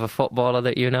nickname of a footballer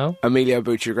that you know? Emilio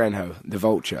Butragueño, the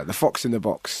Vulture. The Fox in the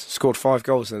Box. Scored 5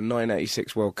 goals in the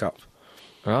 1986 World Cup.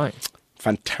 Right.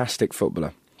 Fantastic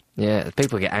footballer. Yeah,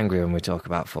 people get angry when we talk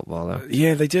about football, though.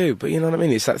 Yeah, they do, but you know what I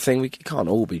mean? It's that thing, we can't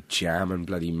all be jam and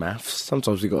bloody maths.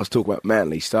 Sometimes we've got to talk about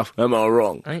manly stuff. Am I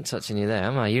wrong? I ain't touching you there,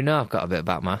 am I? You know I've got a bit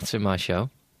about maths in my show.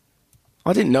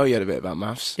 I didn't know you had a bit about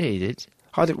maths. Yeah, you did.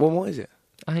 Well, what is it?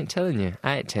 I ain't telling you.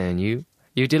 I ain't telling you.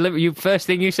 You first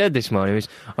thing you said this morning was,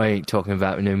 I ain't talking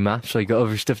about new maths, I got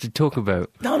other stuff to talk about.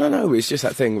 No, it's just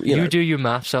that thing. You know, do your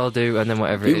maths, I'll do, and then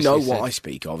whatever it you is. know you what said. I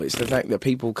speak of. It's the fact that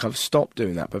people have stopped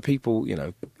doing that, but people,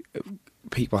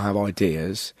 people have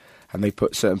ideas and they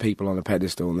put certain people on a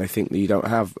pedestal and they think that you don't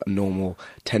have normal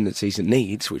tendencies and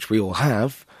needs, which we all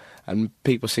have, and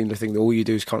people seem to think that all you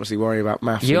do is constantly worry about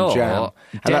maths You're and jam.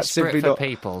 And that's desperate simply for not...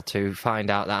 people to find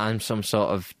out that I'm some sort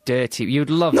of dirty...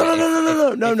 You'd love No,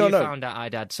 it if no. you found out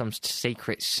I'd had some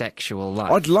secret sexual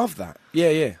life. I'd love that.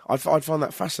 Yeah. I'd find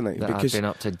that fascinating that because I've been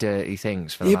up to dirty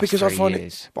things for the yeah, last because 3 I find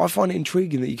years. it. But I find it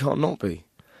intriguing that you can't not be.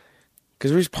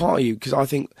 Because there is part of you. Because I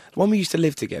think when we used to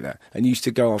live together and you used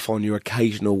to go off on your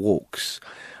occasional walks,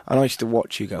 and I used to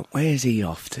watch you go, "Where's he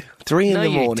off to? 3 in No, the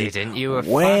you morning. didn't. You were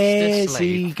fast Where's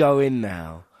asleep. he going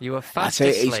now?" You were fast I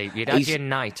tell you, asleep. You'd had your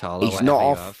night all or He's whatever not you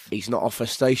off. have. He's not off for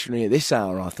stationery at this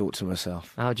hour. I thought to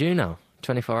myself. How do you know?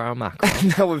 24-hour Mac.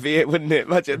 That would be it, wouldn't it?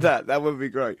 Imagine that. That would be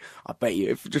great. I bet you,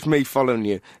 if just me following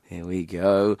you, here we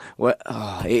go.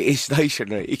 It is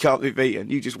stationary. He can't be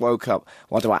beaten. You just woke up.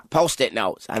 What do I? Post-it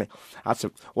notes. And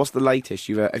what's the latest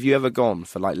have you ever gone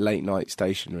for like late night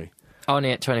stationery?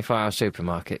 Only at 24-hour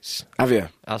supermarkets. Have you?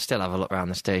 I'll still have a look around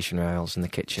the stationery aisles and the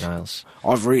kitchen aisles.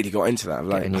 I've really got into that of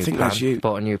Get a late. new I think pan. that's you.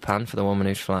 Bought a new pan for the woman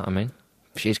whose flat I'm in.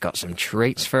 She's got some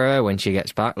treats for her when she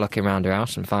gets back, looking around her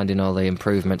house and finding all the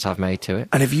improvements I've made to it.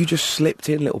 And have you just slipped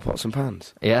in little pots and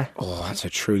pans? Yeah. Oh, that's a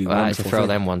truly Well, I had wonderful to throw thing.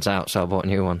 them ones out, so I bought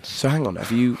new ones. So hang on,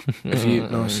 have you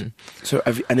nice? So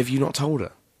have you not told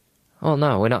her? Oh,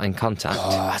 no, we're not in contact. Oh,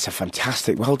 that's a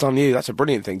fantastic. Well done, you. That's a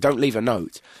brilliant thing. Don't leave a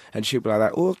note. And she'll be like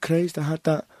that. Oh, Christ, I had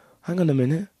that. Hang on a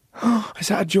minute. Is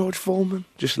that a George Foreman?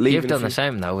 Just leave. You've done the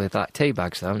same, though, with, like, tea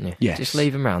bags, haven't you? Yes. Just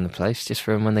leave them around the place, just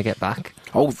for them when they get back.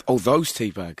 Oh, those tea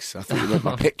bags. I thought you meant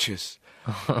my pictures.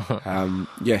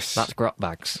 Yes. That's grot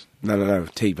bags. No.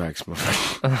 Tea bags, my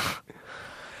friend.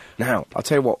 Now, I'll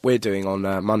tell you what we're doing on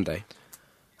Monday.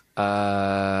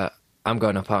 I'm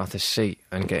going up Arthur's Seat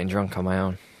and getting drunk on my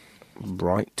own.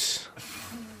 Right.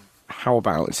 How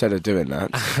about, instead of doing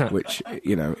that, which,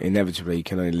 you know, inevitably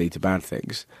can only lead to bad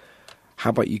things, how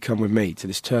about you come with me to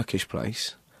this Turkish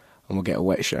place and we'll get a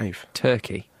wet shave?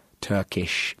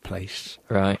 Turkish place.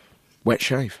 Right. Wet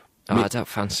shave. Oh, I don't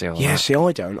fancy all Yeah, that. see,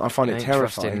 I don't. I find I it ain't terrifying.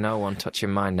 trusting no one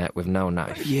touching my neck with no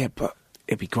knife. Yeah, but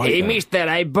it'd be great. Hey, though. mister,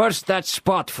 I burst that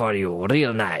spot for you.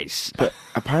 Real nice. But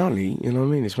apparently, you know what I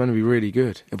mean, it's going to be really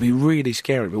good. It'll be really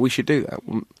scary, but we should do that.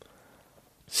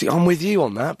 See, I'm with you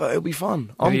on that, but it'll be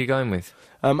fun. Who are you going with?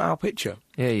 Our picture.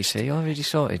 Yeah, you see, already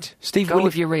sorted. Steve, Go will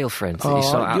with you- your real friends that Oh, you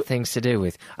sort out you- things to do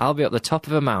with. I'll be up the top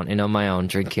of a mountain on my own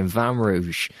drinking Vin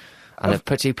Rouge and a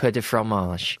petit peu de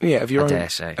fromage. Yeah, of your I own, dare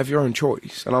say. of your own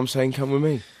choice. And I'm saying, come with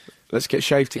me. Let's get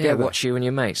shaved Yeah, together. watch you and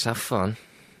your mates, have fun.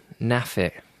 Naff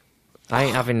it. I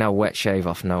ain't having no wet shave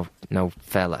off no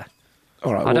fella.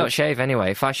 All right. I don't shave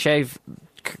anyway. If I shave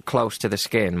close to the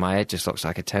skin, my head just looks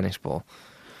like a tennis ball.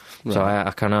 So I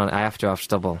have to have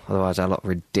stubble, otherwise I look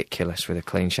ridiculous with a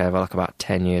clean shave. I look about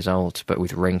 10 years old, but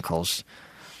with wrinkles.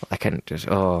 I can just,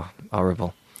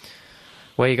 horrible.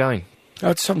 Where are you going?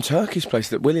 It's some Turkish place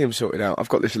that William sorted out. I've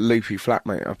got this loopy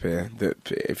flatmate up here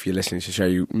that, if you're listening to the show,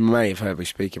 you may have heard me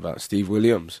speak about, Steve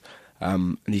Williams.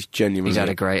 And he's genuinely... He's had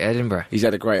a great Edinburgh. He's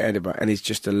had a great Edinburgh, and he's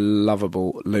just a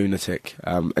lovable lunatic.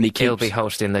 And he keeps... He'll be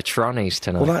hosting the Tronnies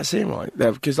tonight. Well, that's it, right?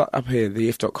 Because like, up here, the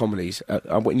If Comedies,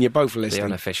 when you're both the listening...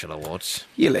 unofficial awards.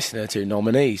 You're listening to two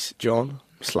nominees, John.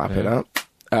 Slap it up.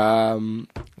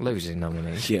 Losing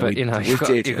nominees. Yeah, but, we you've got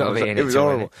did. to be in it. It was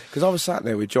horrible. Because I was sat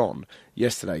there with John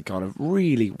yesterday, kind of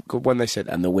really... When they said,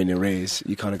 and the winner is,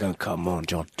 you kind of go, come on,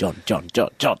 John.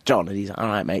 And he's like, all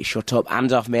right, mate, shut up,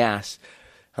 hands off my ass.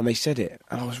 And they said it,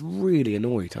 and I was really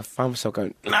annoyed. I found myself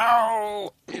going,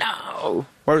 no.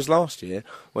 Whereas last year,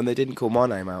 when they didn't call my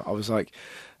name out, I was like,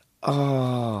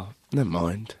 never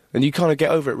mind. And you kind of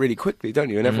get over it really quickly, don't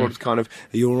you? And everyone's kind of,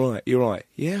 are you all right? You're right.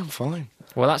 Yeah, I'm fine.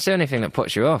 Well, that's the only thing that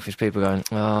puts you off, is people going,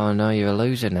 oh, no, you're a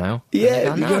loser now.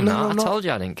 Yeah, And you you go, go, no, no, I I'm not." told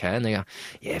you I didn't care. And they go,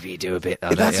 yeah, but you do a bit, though,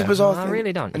 Yeah, that's don't a you? bizarre I thing.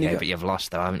 really don't. And you Yeah, go- but you've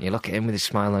lost, though, haven't you? Look at him with his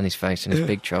smile on his face and his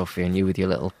big trophy, and you with your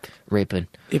little ribbon.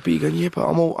 Yeah, but you're going, yeah, but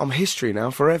I'm history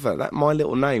now, forever. That my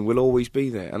little name will always be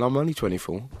there, and I'm only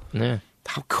 24. Yeah,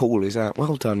 How cool is that?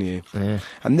 Well done, you. yeah.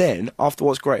 And then, after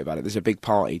what's great about it, there's a big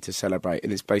party to celebrate,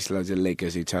 and it's basically loads of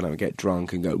liggers who turn up and get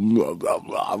drunk and go, rah, rah,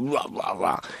 rah, rah, rah,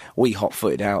 rah. We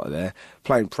hot-footed out of there,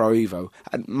 playing Pro Evo.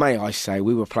 And may I say,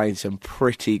 we were playing some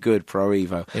pretty good Pro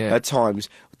Evo. Yeah. At times,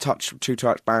 two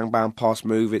touch, bang, bang, pass,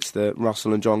 move, it's the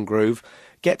Russell and John groove.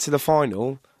 Get to the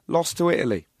final, lost to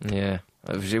Italy. Yeah.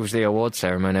 It was the award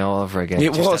ceremony all over again.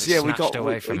 It Just was, had yeah, we snatched got-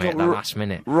 away we from got it at the r- last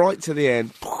minute. Right to the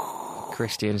end.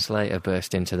 Christian Slater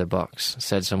burst into the box,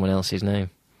 said someone else's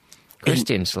name.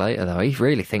 Christian Slater, though, he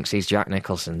really thinks he's Jack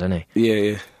Nicholson, doesn't he?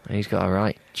 Yeah. He's got a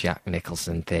right Jack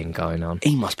Nicholson thing going on.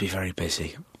 He must be very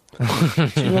busy. Do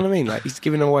you know what I mean? Like, he's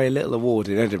giving away a little award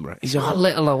in Edinburgh. He's What a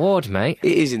little award, mate.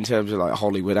 It is in terms of like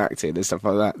Hollywood acting and stuff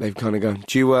like that. They've kind of gone,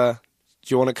 do you want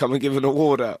to come and give an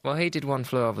award out? Well, he did One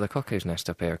Flew Over the Cuckoo's Nest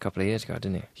up here a couple of years ago,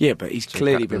 didn't he? Yeah, but he's So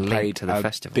clearly he's got been linked paid to the a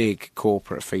festival. big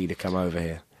corporate fee to come over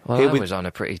here. Well, Here I with- was on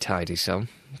a pretty tidy sum.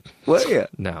 Well, yeah.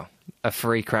 No. A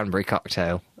free cranberry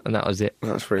cocktail, and that was it.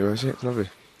 That's pretty much it. Lovely.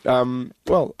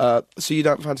 So you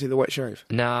don't fancy the wet shave?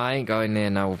 No, I ain't going there,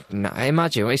 no.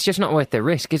 Imagine, it's just not worth the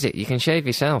risk, is it? You can shave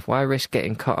yourself. Why risk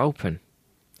getting cut open?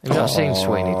 Have you not seen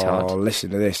Sweeney Oh, Todd? listen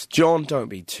to this. John, don't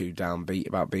be too downbeat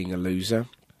about being a loser.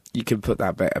 You can put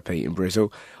that better, Pete and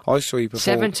Brizzle. I saw you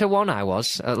perform... 7-1 I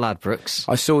was at Ladbrokes.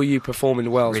 I saw you perform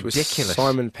in Wales Ridiculous. with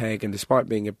Simon Pegg, and despite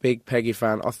being a big Peggy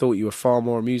fan, I thought you were far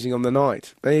more amusing on the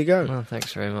night. There you go. Well,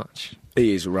 thanks very much.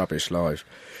 He is rubbish live.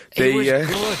 He was good.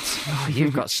 Oh,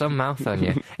 you've got some mouth on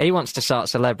you. He wants to start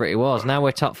Celebrity Wars. Now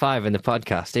we're top 5 in the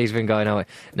podcast. He's been going,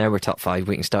 now we're top 5.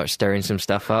 We can start stirring some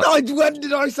stuff up. When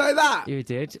did I say that? You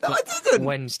did. No, I didn't.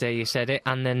 Wednesday you said it,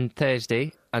 and then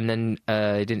Thursday, and then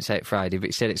he didn't say it Friday, but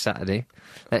he said it Saturday.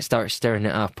 Let's start stirring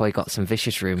it up. I got some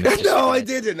vicious rumours. to No, I spread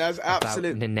didn't. That's about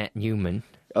absolute. Nanette Newman.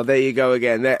 Oh, there you go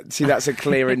again. That's a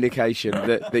clear indication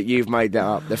that you've made that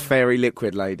up. The fairy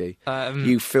liquid lady.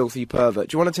 You filthy pervert.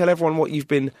 Do you want to tell everyone what you've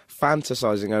been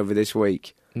fantasising over this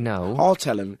week? No. I'll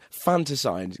tell him,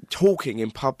 fantasising, talking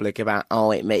in public about,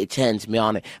 oh, it turns me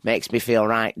on, it makes me feel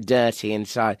right dirty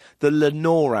inside. The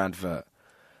Lenore advert.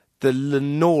 The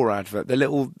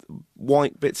little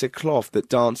white bits of cloth that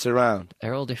dance around.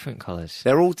 They're all different colours.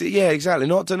 They're all, yeah, exactly,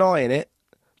 not denying it.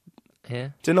 Yeah.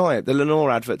 Deny it. The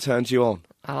Lenore advert turns you on.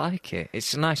 I like it.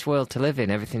 It's a nice world to live in.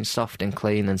 Everything's soft and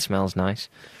clean and smells nice.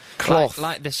 Cloth.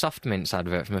 Like the Soft Mints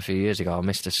advert from a few years ago,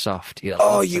 Mr. Soft. You'd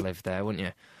Oh, love you- to live there, wouldn't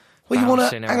you? Well, you want to...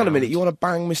 Bouncing Hang on a minute, around. you want to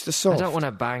bang Mr. Soft? I don't want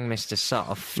to bang Mr.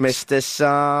 Soft. Mr.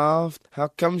 Soft, how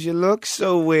comes you look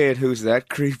so weird? Who's that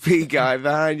creepy guy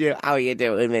behind you? How you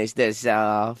doing, Mr.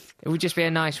 Soft? It would just be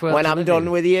a nice world When to I'm live done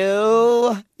in. with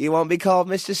you won't be called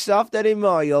Mr. Soft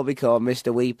anymore. You'll be called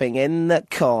Mr. Weeping in the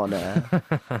corner.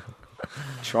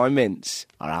 Try mints,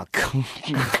 or I'll come.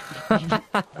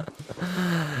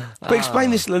 But explain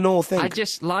this Lenore thing. I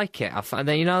just like it. I find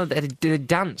that, you know, they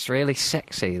dance really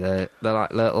sexy. The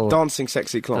like little Dancing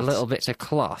sexy the cloths. little bits of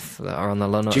cloth that are on the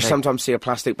Lenore. Do you sometimes see a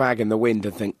plastic bag in the wind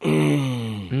and think,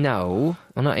 No,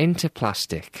 I'm not into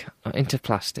plastic. Not into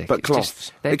plastic. but It's cloths?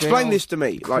 just- they're Explain all this to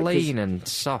me. Like, 'cause clean and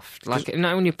soft. Like, you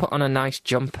know, when you put on a nice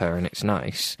jumper and it's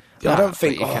nice. I don't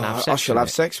think, but you can have I sex shall with have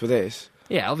it. sex with this.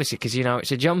 Yeah, obviously, because you know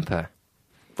it's a jumper.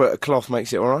 But a cloth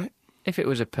makes it all right? If it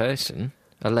was a person,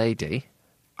 a lady,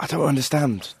 I don't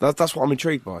understand. That's what I'm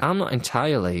intrigued by. I'm not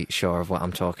entirely sure of what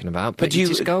I'm talking about, But but do you you-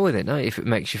 just go with it, don't you, if it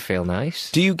makes you feel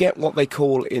nice. Do you get what they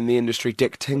call in the industry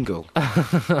dick tingle?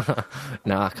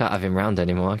 No, I can't have him round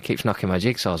anymore. He keeps knocking my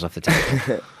jigsaws off the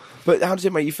table. But how does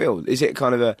it make you feel? Is it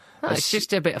kind of a... No, it's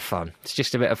just a bit of fun. It's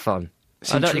just a bit of fun.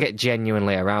 See, I don't true- get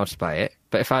genuinely aroused by it,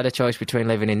 but if I had a choice between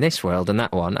living in this world and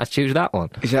that one, I'd choose that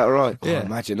one. Is that right? Yeah. Oh,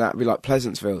 imagine that. It'd be like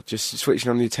Pleasantville, just switching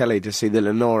on your telly to see the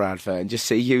Lenore advert and just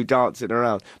see you dancing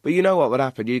around. But you know what would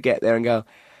happen? You get there and go,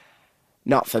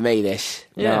 not for me, this.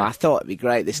 Yeah. No, I thought it'd be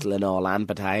great, this Lenore land,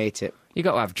 but I hate it. You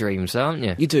got to have dreams, don't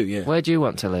you? You do, yeah. Where do you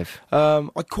want to live?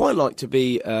 I'd quite like to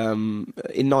be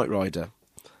in Knight Rider.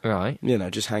 Right. You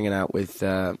know, just hanging out with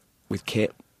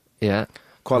Kit. Yeah.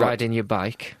 Quite like... Riding your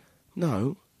bike.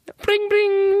 No. Bring,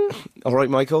 bring. All right,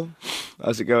 Michael.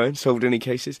 How's it going? Solved any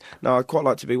cases? No, I'd quite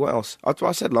like to be... What else?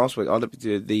 I said last week, I'd like to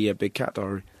do the Big Cat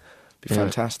Diary. Be Yeah.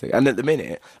 fantastic. And at the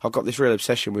minute, I've got this real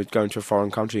obsession with going to a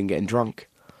foreign country and getting drunk.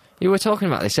 You were talking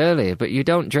about this earlier, but you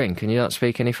don't drink and you don't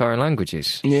speak any foreign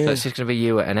languages. Yeah. So it's just going to be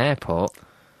you at an airport.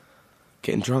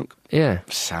 Getting drunk. Yeah.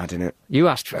 Sad, innit?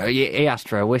 He asked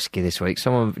for a whiskey this week.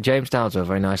 James Dowdesville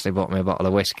very nicely bought me a bottle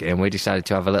of whiskey and we decided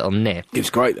to have a little nip. It was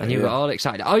great, though. And you yeah. got all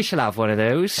excited. I shall have one of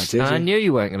those. I did, And I yeah. knew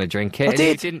you weren't going to drink it. I and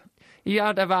did. You didn't. You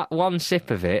had about one sip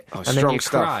of it, Oh, and then strong you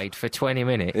stuff. cried for 20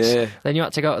 minutes. Yeah. Then you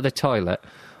had to go to the toilet,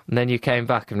 and then you came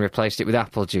back and replaced it with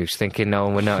apple juice, thinking no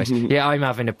one would notice. Yeah, I'm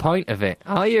having a pint of it.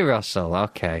 Are you, Russell?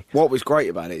 Okay. What was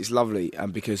great about it is lovely,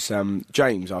 because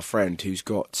James, our friend, who's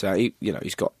got,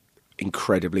 he's got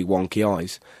incredibly wonky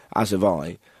eyes, as have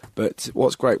I. But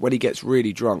what's great, when he gets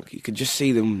really drunk, you can just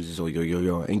see them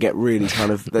zoy-yo-yo-yo, and get really kind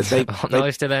of... What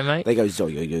noise do they make? They go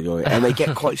zoy-yo-yo-yo, and they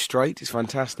get quite straight. It's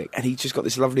fantastic. And he's just got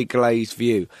this lovely glazed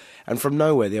view. And from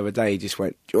nowhere the other day, he just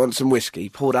went, do you want some whiskey? He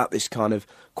pulled out this kind of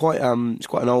it's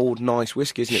quite an old, nice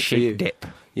whiskey, isn't it, for you? Sheep dip.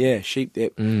 Yeah, sheep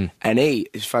dip. And he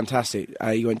is fantastic.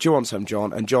 He went, do you want some,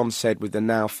 John? And John said with the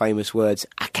now famous words,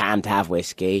 I can't have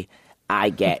whiskey. I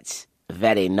get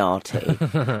very naughty.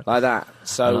 Like that.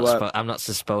 So I'm not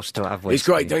supposed to have whiskey. it's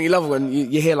great. Don't you love it when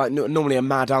you hear, like, normally a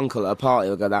mad uncle at a party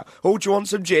will go that, oh, do you want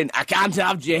some gin? I can't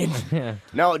have gin. Yeah.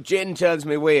 No, gin turns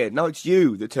me weird. No, it's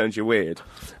you that turns you weird.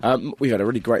 We've had a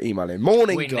really great email in.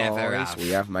 Morning, We guys. never have.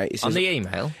 We have, mate. It On says the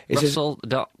email, it says-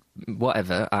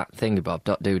 Russell.whatever at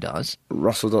thingybob.doodars.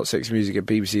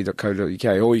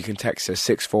 russell.6music@bbc.co.uk, or you can text us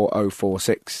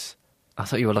 64046. I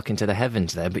thought you were looking to the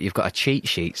heavens there, but you've got a cheat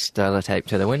sheet taped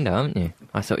to the window, haven't you?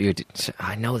 I thought you would...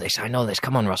 I know this,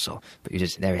 come on, Russell. But you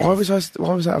just... There it is.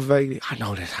 Why was that vaguely? I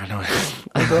know this. I don't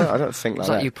think like It's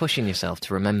that. like you pushing yourself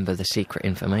to remember the secret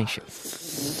information.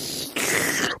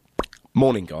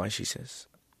 Morning, guys, she says.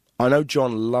 I know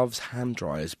John loves hand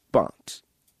dryers, but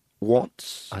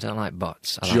what's I don't like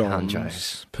bots. I like hand dryers.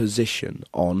 John's position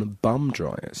on bum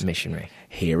dryers? Missionary.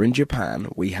 Here in Japan,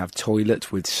 we have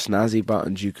toilets with snazzy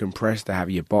buttons you can press to have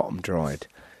your bottom dried.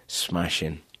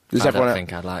 Smashing. I don't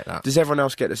think I'd like that. Does everyone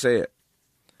else get to see it?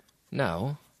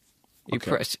 No. You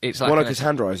Okay. press... It's like... Well, no, because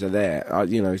hand dryers are there.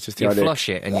 It's just the you idea. flush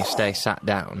it and you stay sat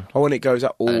down Oh, when it goes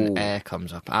up. and Ooh. air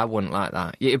comes up. I wouldn't like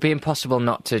that. It'd be impossible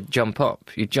not to jump up.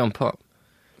 You'd jump up.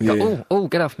 Yeah. Go, oh,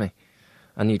 get off me.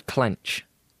 And you'd clench.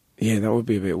 Yeah, that would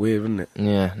be a bit weird, wouldn't it?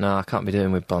 Yeah, no, I can't be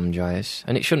doing with bum dryers.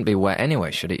 And it shouldn't be wet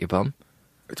anyway, should it, your bum?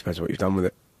 It depends what you've done with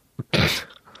it.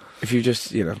 If you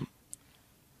just,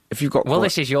 if you've got Well, quite,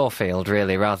 this is your field,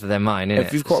 really, rather than mine, isn't it?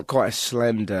 if you've got quite a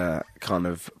slender kind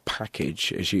of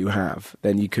package as you have,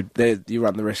 then you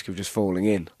run the risk of just falling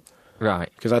in.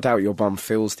 Right. Because I doubt your bum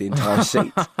fills the entire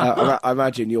seat. I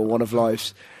imagine you're one of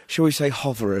life's, shall we say,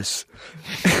 hoverers,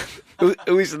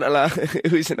 who isn't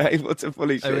able to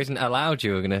fully sit. Who isn't allowed,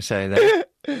 you were going to say that.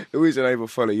 Who isn't able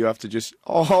fully, you have to just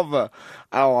hover.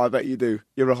 Oh, I bet you do.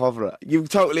 You're a hoverer. You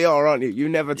totally are, aren't you? You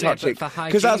never touch it. For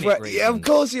that's where. hygienic Yeah, of reasons.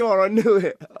 course you are. I knew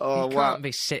it. Oh, You wow. can't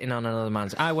be sitting on another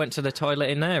man's... I went to the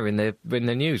toilet in there in the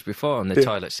news before, and the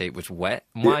toilet seat was wet.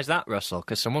 And why is that, Russell?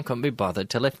 Because someone couldn't be bothered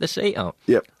to lift the seat up.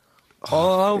 Yep.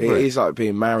 All over It it. is like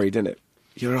being married, isn't it?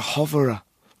 You're a hoverer.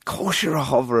 Of course you're a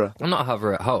hoverer. I'm not a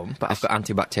hover at home, but I've got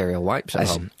antibacterial wipes at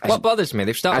home. as- What bothers me,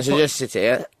 I should just sit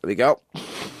here. Here we go.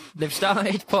 they've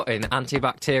started putting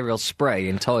antibacterial spray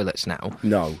in toilets now.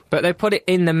 No. But they put it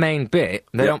in the main bit.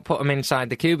 They Yep. don't put them inside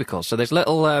the cubicle. So there's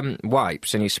little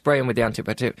wipes, and you spray them with the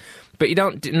antibacterial. But you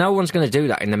don't. No one's going to do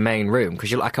that in the main room because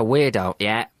you're like a weirdo.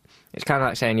 Yeah. It's kind of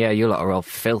like saying, yeah, you lot are all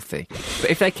filthy. But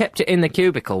if they kept it in the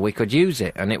cubicle, we could use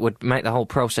it, and it would make the whole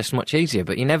process much easier.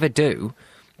 But you never do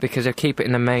because they keep it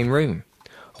in the main room.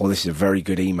 Oh, this is a very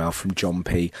good email from John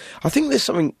P. I think there's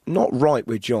something not right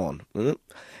with John.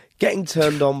 Getting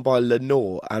turned on by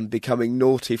Lenore and becoming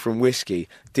naughty from whiskey.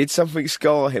 Did something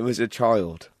scar him as a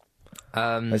child?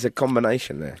 There's a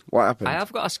combination there. What happened? I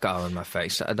have got a scar on my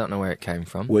face. I don't know where it came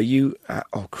from. Were you...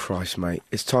 oh, Christ, mate.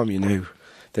 It's time you knew.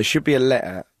 There should be a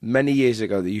letter many years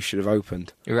ago that you should have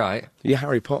opened. You're right. You're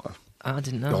Harry Potter. I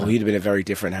didn't know. Oh, that. you'd have been a very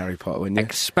different Harry Potter, wouldn't you?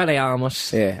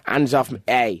 Expelliarmus. Yeah. Hands off me.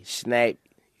 Hey, Snape.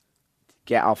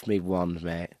 Get off me wand,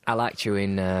 mate. I liked you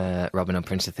in Robin Hood,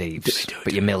 Prince of Thieves, Do it,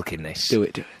 but you're milking this. Do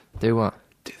it. Do what?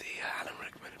 Do the Alan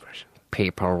Rickman impression.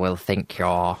 People will think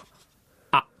you're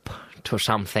up to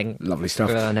something. Lovely stuff.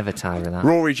 I never tire of that.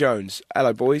 Rory Jones.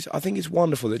 Hello, boys. I think it's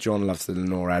wonderful that John loves the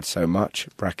Lenore ad so much.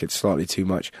 Brackets slightly too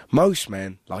much. Most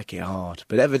men like it hard,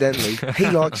 but evidently he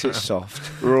likes it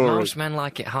soft. Rory. Most men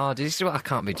like it hard. This is what I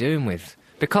can't be doing with.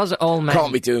 Because all men...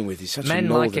 Can't be doing with it. Such Men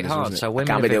a like it northernism, hard, isn't it? so I women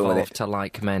can't have be doing with evolved it. to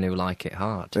like men who like it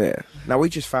hard. Yeah. Now, we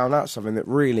just found out something that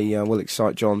really will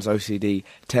excite John's OCD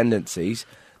tendencies.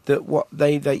 That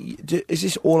is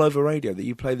this all over radio, that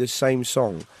you play the same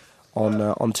song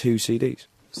on two CDs?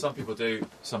 Some people do,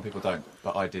 some people don't,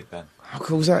 but I did then. How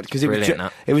cool is that? Because Brilliant,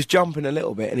 that. it was jumping a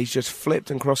little bit, and he's just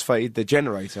flipped and crossfaded the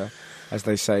generator, as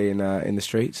they say in the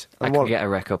streets. I And can what- get a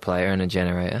record player and a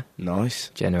generator. Nice.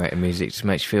 Generator music just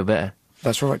makes you feel better.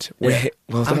 That's right. We're here,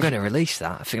 well, I'm thank going you. to release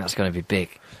that. I think that's going to be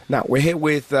big. Now, we're here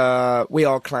with We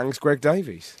Are Clang's Greg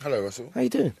Davies. Hello, Russell. How you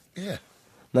doing? Yeah.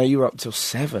 No, you were up till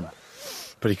 7.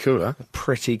 Pretty cool, huh?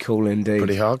 Pretty cool indeed.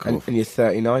 Pretty hardcore. And you're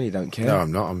 39, you don't care? No,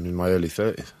 I'm not. I'm in my early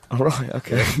 30s. All right,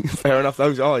 okay. Fair enough,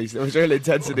 those eyes. There was real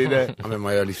intensity there. I'm in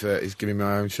my early 30s giving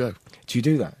my own show. Do you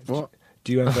do that? What?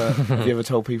 Do you ever, have you ever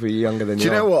told people you're younger than Do you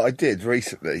you know are? what I did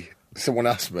recently? Someone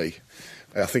asked me,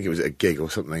 I think it was at a gig or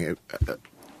something,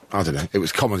 I don't know, it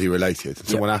was comedy related.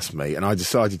 Someone asked me, and I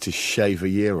decided to shave a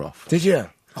year off. Did you?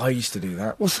 I used to do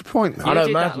that. What's the point, then? I You know,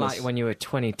 did that madness. like when you were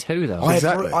 22, though.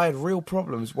 Exactly. I had real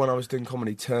problems when I was doing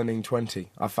comedy turning 20.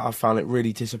 I found it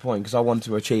really disappointing because I wanted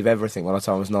to achieve everything by the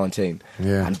time I was 19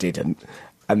 Yeah. and didn't.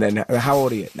 And then, how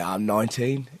old are you? No, I'm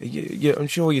 19. I'm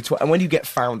sure you're 20. And when you get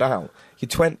found out, you're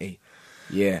 20.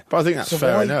 Yeah. But I think that's So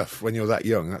fair why- enough. When you're that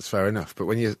young, that's fair enough. But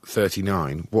when you're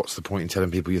 39, what's the point in telling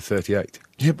people you're 38?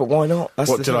 Yeah, but why not? That's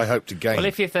What the did thing. I hope to gain? Well,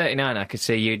 if you're 39, I could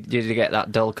see you get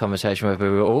that dull conversation where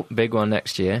people go, oh, big one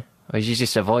next year. Or you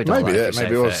just avoid all Maybe that. that- if you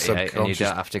maybe say it was 38 and you subconscious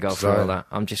don't have to go through desire. all that.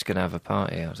 I'm just going to have a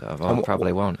party. I what-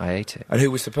 probably won't. I hate it. And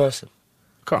who was the person?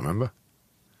 Can't remember.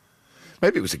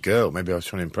 Maybe it was a girl. Maybe I was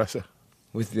trying to impress her.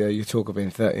 With your talk of being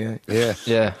 38. Yeah.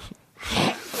 Yeah.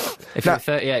 If you were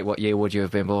 38, what year would you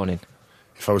have been born in?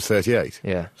 If I was 38,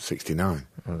 Yeah. 69.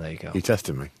 Well, there you go. You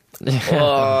tested me.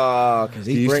 Oh, because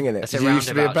You he's used- bringing it. That's a You used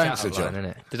to be a roundabout bouncer, chat-up line, John.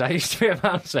 isn't it? Did I used to be a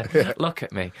bouncer? Look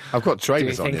at me. I've got Do you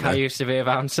trainers on think you I now. used to be a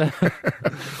bouncer?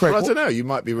 Well, I don't know. You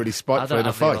might be really I spiteful don't in a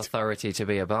have the fight. authority to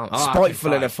be a bouncer. Oh,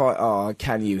 Spiteful I in can a fight. Oh,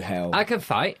 can you help? I can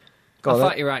fight. Go I'll on, then.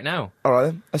 fight you right now. All right,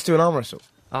 then. Let's do an arm wrestle.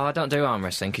 Oh, I don't do arm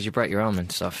wrestling because you break your arm and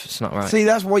stuff. It's not right. See,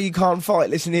 that's why you can't fight.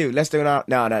 Listen to you. Let's do an arm...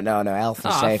 No, health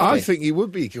and Oh, safety. I think you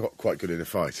would be quite good in a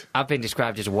fight. I've been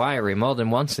described as wiry more than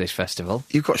once this festival.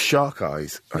 You've got shark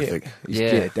eyes, I think. He's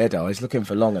Yeah. dead eyes, looking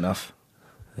for long enough.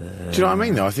 Do you know what I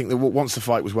mean, though? I think that once the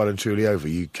fight was well and truly over,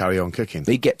 you carry on kicking.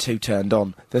 He'd get too turned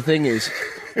on. The thing is,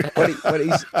 when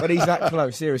he's that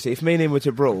close, seriously, if me and him were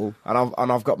to brawl,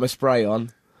 and I've got my spray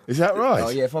on... Is that right? Oh,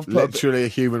 yeah, if I've put a bit- Literally a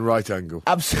human right angle.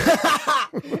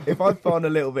 if I find a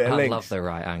little bit of I links... love the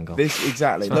right angle. This,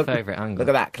 exactly. It's my favourite angle. Look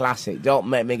at that, classic. Don't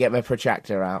make me get my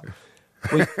protractor out.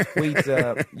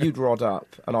 You'd rod up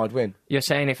and I'd win. You're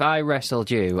saying if I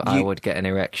wrestled you, I would get an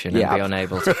erection and be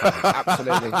unable to fight.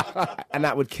 Absolutely. And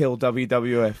that would kill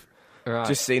WWF. Right.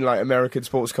 Just seen like American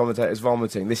sports commentators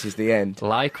vomiting. This is the end.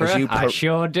 Lycra? I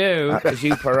sure do. As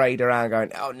you parade around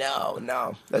going, oh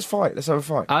no. Let's fight. Let's have a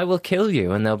fight. I will kill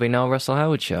you and there'll be no Russell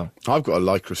Howard show. I've got a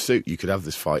lycra suit you could have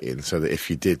this fight in, so that if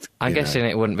you did... I'm guessing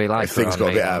it wouldn't be lycra. If things got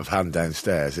a bit out of hand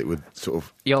downstairs, it would sort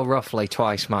of... You're roughly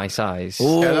twice my size.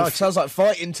 Oh, Yeah, sounds like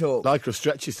fighting talk. Lycra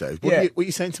stretches though. Yeah. What are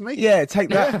you saying to me? Yeah, take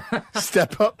that.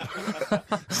 Step up.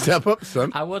 Step up,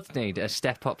 son. I would need a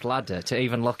step-up ladder to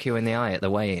even look you in the eye at the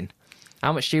weigh-in.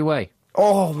 How much do you weigh?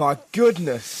 Oh my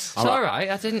goodness. It's all right.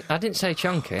 I didn't say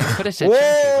chunky. I could have said chunky, but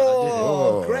I didn't.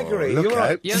 Oh, Gregory, look you're out.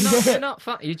 right. You're not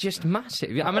fat. You're just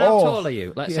massive. I mean, how tall are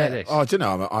you? Let's say this. Oh, I don't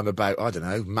know. I'm about, I don't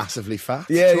know, massively fat.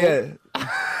 Yeah.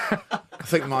 I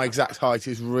think my exact height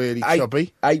is really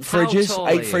chubby. 8 fridges. tall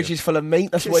 8 are you? fridges full of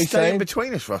meat. That's Just what he's stay in saying.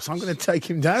 between us, Russ. I'm going to take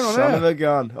him down on Son of air. a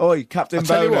gun. Oi, Captain I'll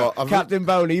tell you Boner. what, I've- Captain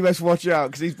Boner, you best watch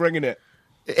out because he's bringing it.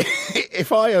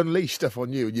 If I unleash stuff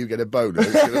on you and you get a boner,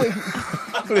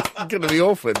 it's going to be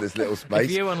awful in this little space.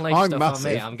 If you unleash I'm stuff massive.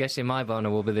 on me, I'm guessing my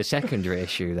boner will be the secondary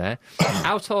issue there.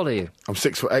 How tall are you? I'm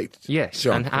 6'8". Yes.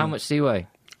 John. And how much do you weigh?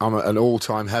 I'm an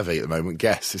all-time heavy at the moment.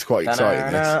 Guess. It's quite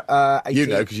exciting, this. 18. You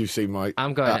know, because you've seen my...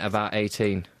 I'm going at about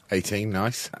 18. 18,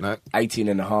 nice. No. 18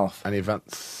 and a half. Any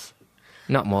events?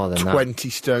 Not more than 20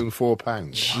 stone, 4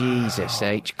 pounds. Jesus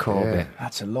H. Corbett.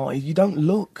 That's a lot. You don't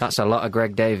look. That's a lot of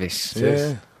Greg Davis.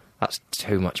 Yeah. That's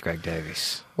too much Greg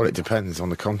Davis. Well, it depends on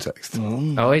the context.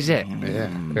 Oh, is it? Yeah.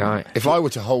 Right. If I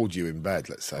were to hold you in bed,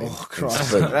 let's say... Oh,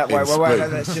 Christ. in Wait,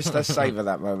 spoon- let's savour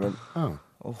that moment. Oh.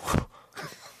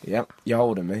 Yep, you're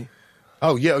holding me.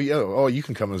 Oh, yeah. Oh, you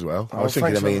can come as well. I was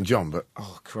thinking thanks of me for- and John, but...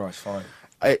 Oh, Christ, fine.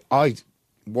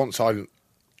 Once I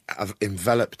have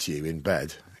enveloped you in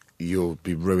bed, you'll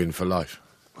be ruined for life.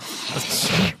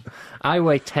 I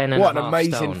weigh 10 and What a an half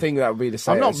amazing stone. thing that would be to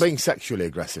say. I'm not being sexually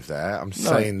aggressive there. I'm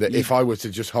saying that you- if I were to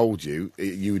just hold you,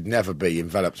 you would never be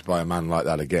enveloped by a man like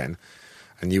that again.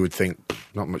 And you would think,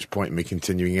 not much point in me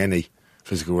continuing any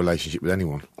physical relationship with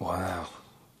anyone. Wow.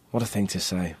 What a thing to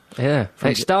say. Yeah.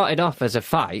 It started off as a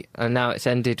fight, and now it's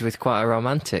ended with quite a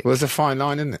romantic. Well, there's a fine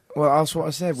line, isn't it? Well, that's what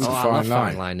I said. Oh, I fine love line.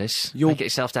 fine liners. You'll- Make it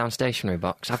yourself down stationery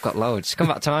box. I've got loads. Come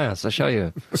back to my house. I'll show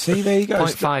you. See, there you go.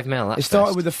 0.5 mil. That's It started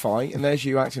best. with a fight, and there's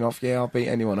you acting off, yeah, I'll beat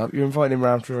anyone up. You're inviting him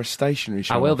round for a stationary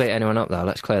show. I will beat anyone up, though.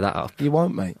 Let's clear that up. You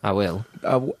won't, mate. I will.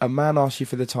 A man asked you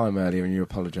for the time earlier, and you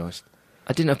apologised.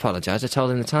 I didn't apologise. I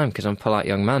told him the time because I'm a polite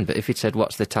young man. But if he'd said,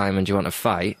 "What's the time?" and "Do you want to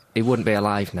fight?" he wouldn't be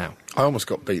alive now. I almost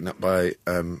got beaten up by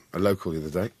a local the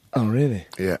other day. Oh, really?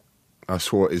 Yeah. I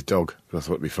swore at his dog, because I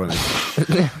thought it'd be funny.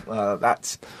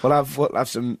 That's we'll have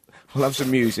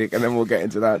some music, and then we'll get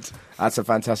into that. That's a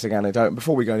fantastic anecdote. And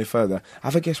before we go any further,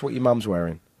 have a guess what your mum's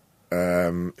wearing.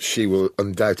 She will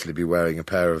undoubtedly be wearing a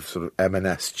pair of sort of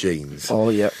M&S jeans. Oh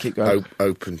yeah, keep going.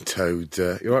 Open-toed.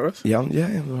 You all right, Russ? Yeah, all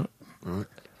right. All right.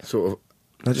 Sort of...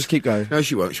 No, just keep going. No,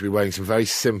 she won't. She'll be wearing some very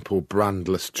simple,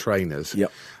 brandless trainers.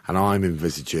 Yep. And I'm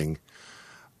envisaging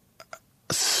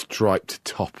a striped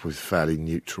top with fairly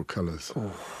neutral colours.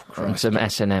 And some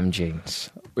S&M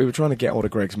jeans. We were trying to get hold of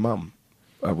Greg's mum,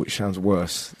 which sounds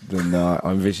worse than I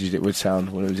envisaged it would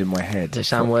sound when it was in my head. Does it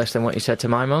sound worse than what you said to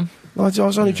my mum? No, I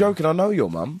was only joking. I know your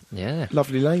mum. Yeah.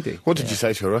 Lovely lady. What did you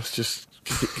say to her, Russ? Just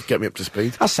get me up to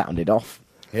speed. I sounded off.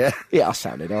 Yeah. Yeah, I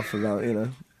sounded off about, you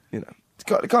know. It's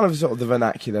got kind of sort of the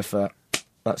vernacular for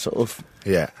that sort of...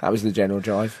 Yeah. That was the general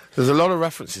drive. There's a lot of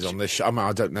references on this show. I mean,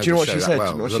 I don't know Do you know the what show she that said?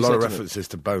 well. Do you know what There's a she lot of said to me? references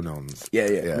to bone-ons.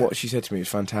 Yeah. What she said to me was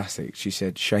fantastic. She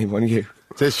said, shame on you.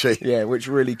 Did she? Yeah, which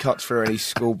really cuts through any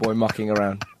schoolboy mucking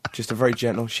around. Just a very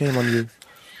gentle, shame on you.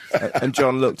 And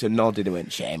John looked and nodded and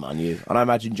went, shame on you. And I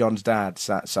imagine John's dad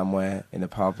sat somewhere in the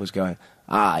pub was going,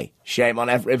 aye, shame on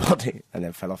everybody, and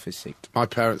then fell off his seat. My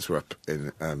parents were up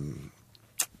in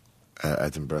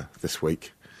Edinburgh this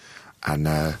week, and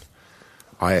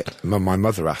my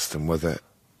mother asked him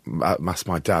asked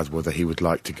my dad whether he would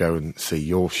like to go and see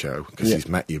your show, because he's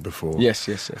met you before. Yes.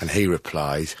 And he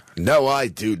replied, no, I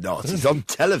do not. It's on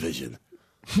television.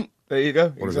 There you go.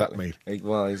 What does that mean?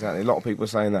 Well, exactly. A lot of people are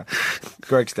saying that.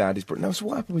 Greg's dad is... No, so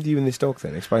what happened with you and this dog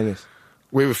then? Explain this.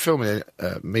 We were filming,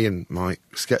 me and my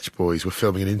sketch boys were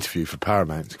filming an interview for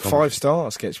Paramount. 5-star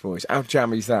sketch boys. How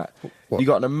jammy is that? What? You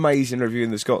got an amazing review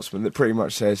in The Scotsman that pretty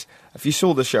much says, if you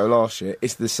saw the show last year,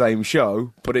 it's the same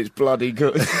show, but it's bloody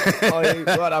good. Well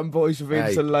done, boys, for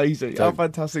being so lazy. How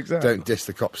fantastic is that? Don't diss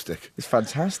the cop stick. It's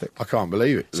fantastic. I can't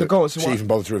believe it. So go on, so she what- even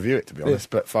bothered to review it, to be honest,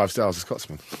 but 5 stars a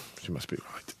Scotsman. She must be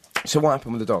right. So what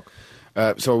happened with the dog?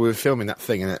 So we were filming that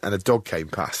thing, and a dog came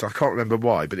past. I can't remember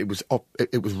why, but it was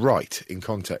it was right in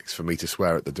context for me to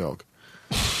swear at the dog.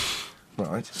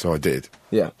 Right. So I did.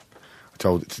 Yeah. I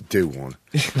told it to do one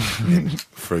in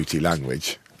fruity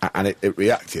language, and it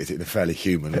reacted in a fairly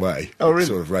human way. Oh, really? It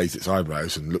sort of raised its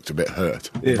eyebrows and looked a bit hurt,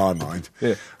 in my mind,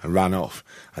 Yeah. and ran off.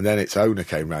 And then its owner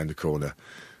came round the corner,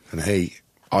 and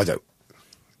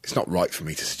it's not right for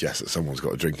me to suggest that someone's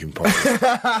got a drinking problem.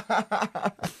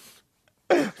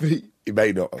 He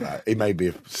may not have that. He may be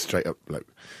a straight-up bloke.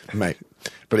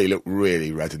 But he looked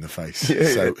really red in the face.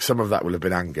 So some of that will have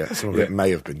been anger. Some of it may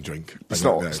have been drink. It's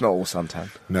not all suntan.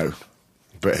 No.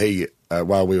 But he,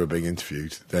 while we were being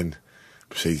interviewed, then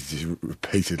proceeded to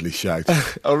repeatedly shout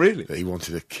Oh, really? that he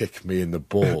wanted to kick me in the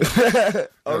ball.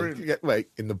 Oh, really? Wait,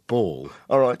 in the ball.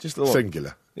 All right, just the one.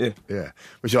 Singular. Yeah. Yeah.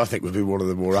 Which I think would be one of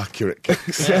the more accurate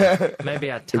kicks Maybe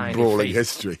he had in tiny brawling feet.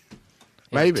 history.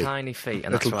 He had Maybe. tiny feet,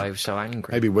 and that's why he was so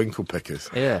angry. Maybe winkle pickers.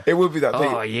 Yeah. It would be that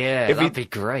thing. Oh, yeah, If that'd be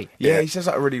great. Yeah, he says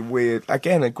that really weird.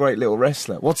 Again, a great little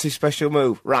wrestler. What's his special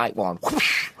move? Right one.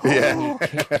 Yeah.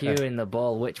 Kick you in the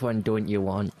ball, which one don't you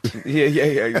want? yeah,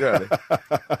 exactly.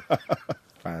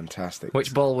 Fantastic.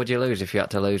 Which ball would you lose if you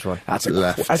had to lose one? That's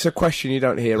Left. That's a question you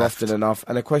don't hear Left. often enough,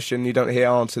 and a question you don't hear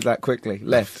answered that quickly.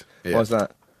 Left. Yeah. Why's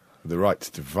that? The right's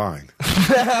divine.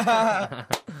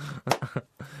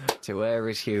 To err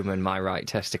is human, my right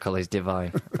testicle is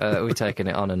divine. We're taking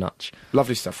it on a notch.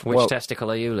 Lovely stuff. Which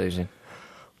testicle are you losing?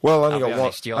 Well, I I'll only be got one.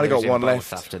 honest, you're I only got losing one both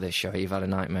left. after this show. You've had a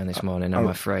nightmare this morning. I'm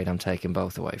afraid I'm taking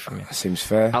both away from you. Seems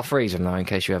fair. I'll freeze them now in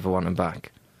case you ever want them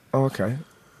back. Oh, okay.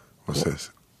 What's this?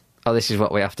 Oh, this is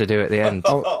what we have to do at the end.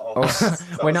 Oh,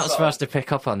 We're not supposed to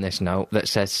pick up on this note that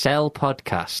says Sell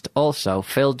Podcast. Also,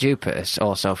 Phil Dupertus,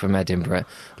 also from Edinburgh,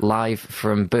 live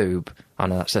from Boob. Oh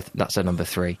no, that's a number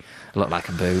 3. Look like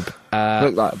a boob.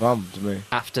 looked like a bum to me.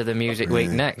 After the Music Week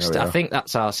Yeah, next. there we I are. think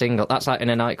that's our single. That's like in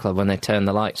a nightclub when they turn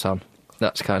the lights on.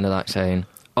 That's kind of like saying,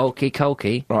 okie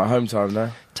dokie, Right, home time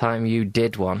now. time you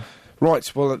did one.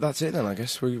 Right, well, that's it then, I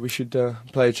guess. We should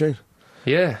play a tune.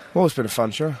 Yeah. Well, it's been a fun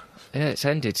show. Yeah, it's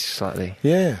ended slightly.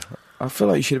 Yeah. I feel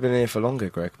like you should have been here for longer,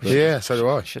 Greg. but- Yeah, so do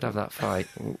I. Should have that fight.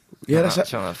 Yeah, Let's let's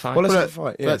have that fight. Well, let's Well, have a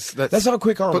fight. Yeah. let's have a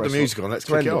quick arm put the wrestle. music on, let's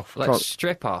kick Trendy. it off. Let's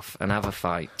strip off and have a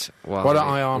fight. While Why don't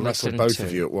we I arm wrestle listen both to-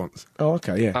 of you at once? Oh,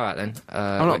 okay, yeah. All right then.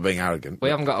 I'm not being arrogant. We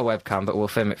haven't got a webcam, but we'll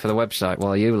film it for the website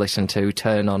while you listen to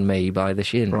Turn On Me by The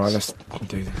Shins. Right, let's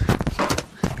do this.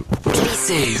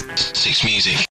 Six Music.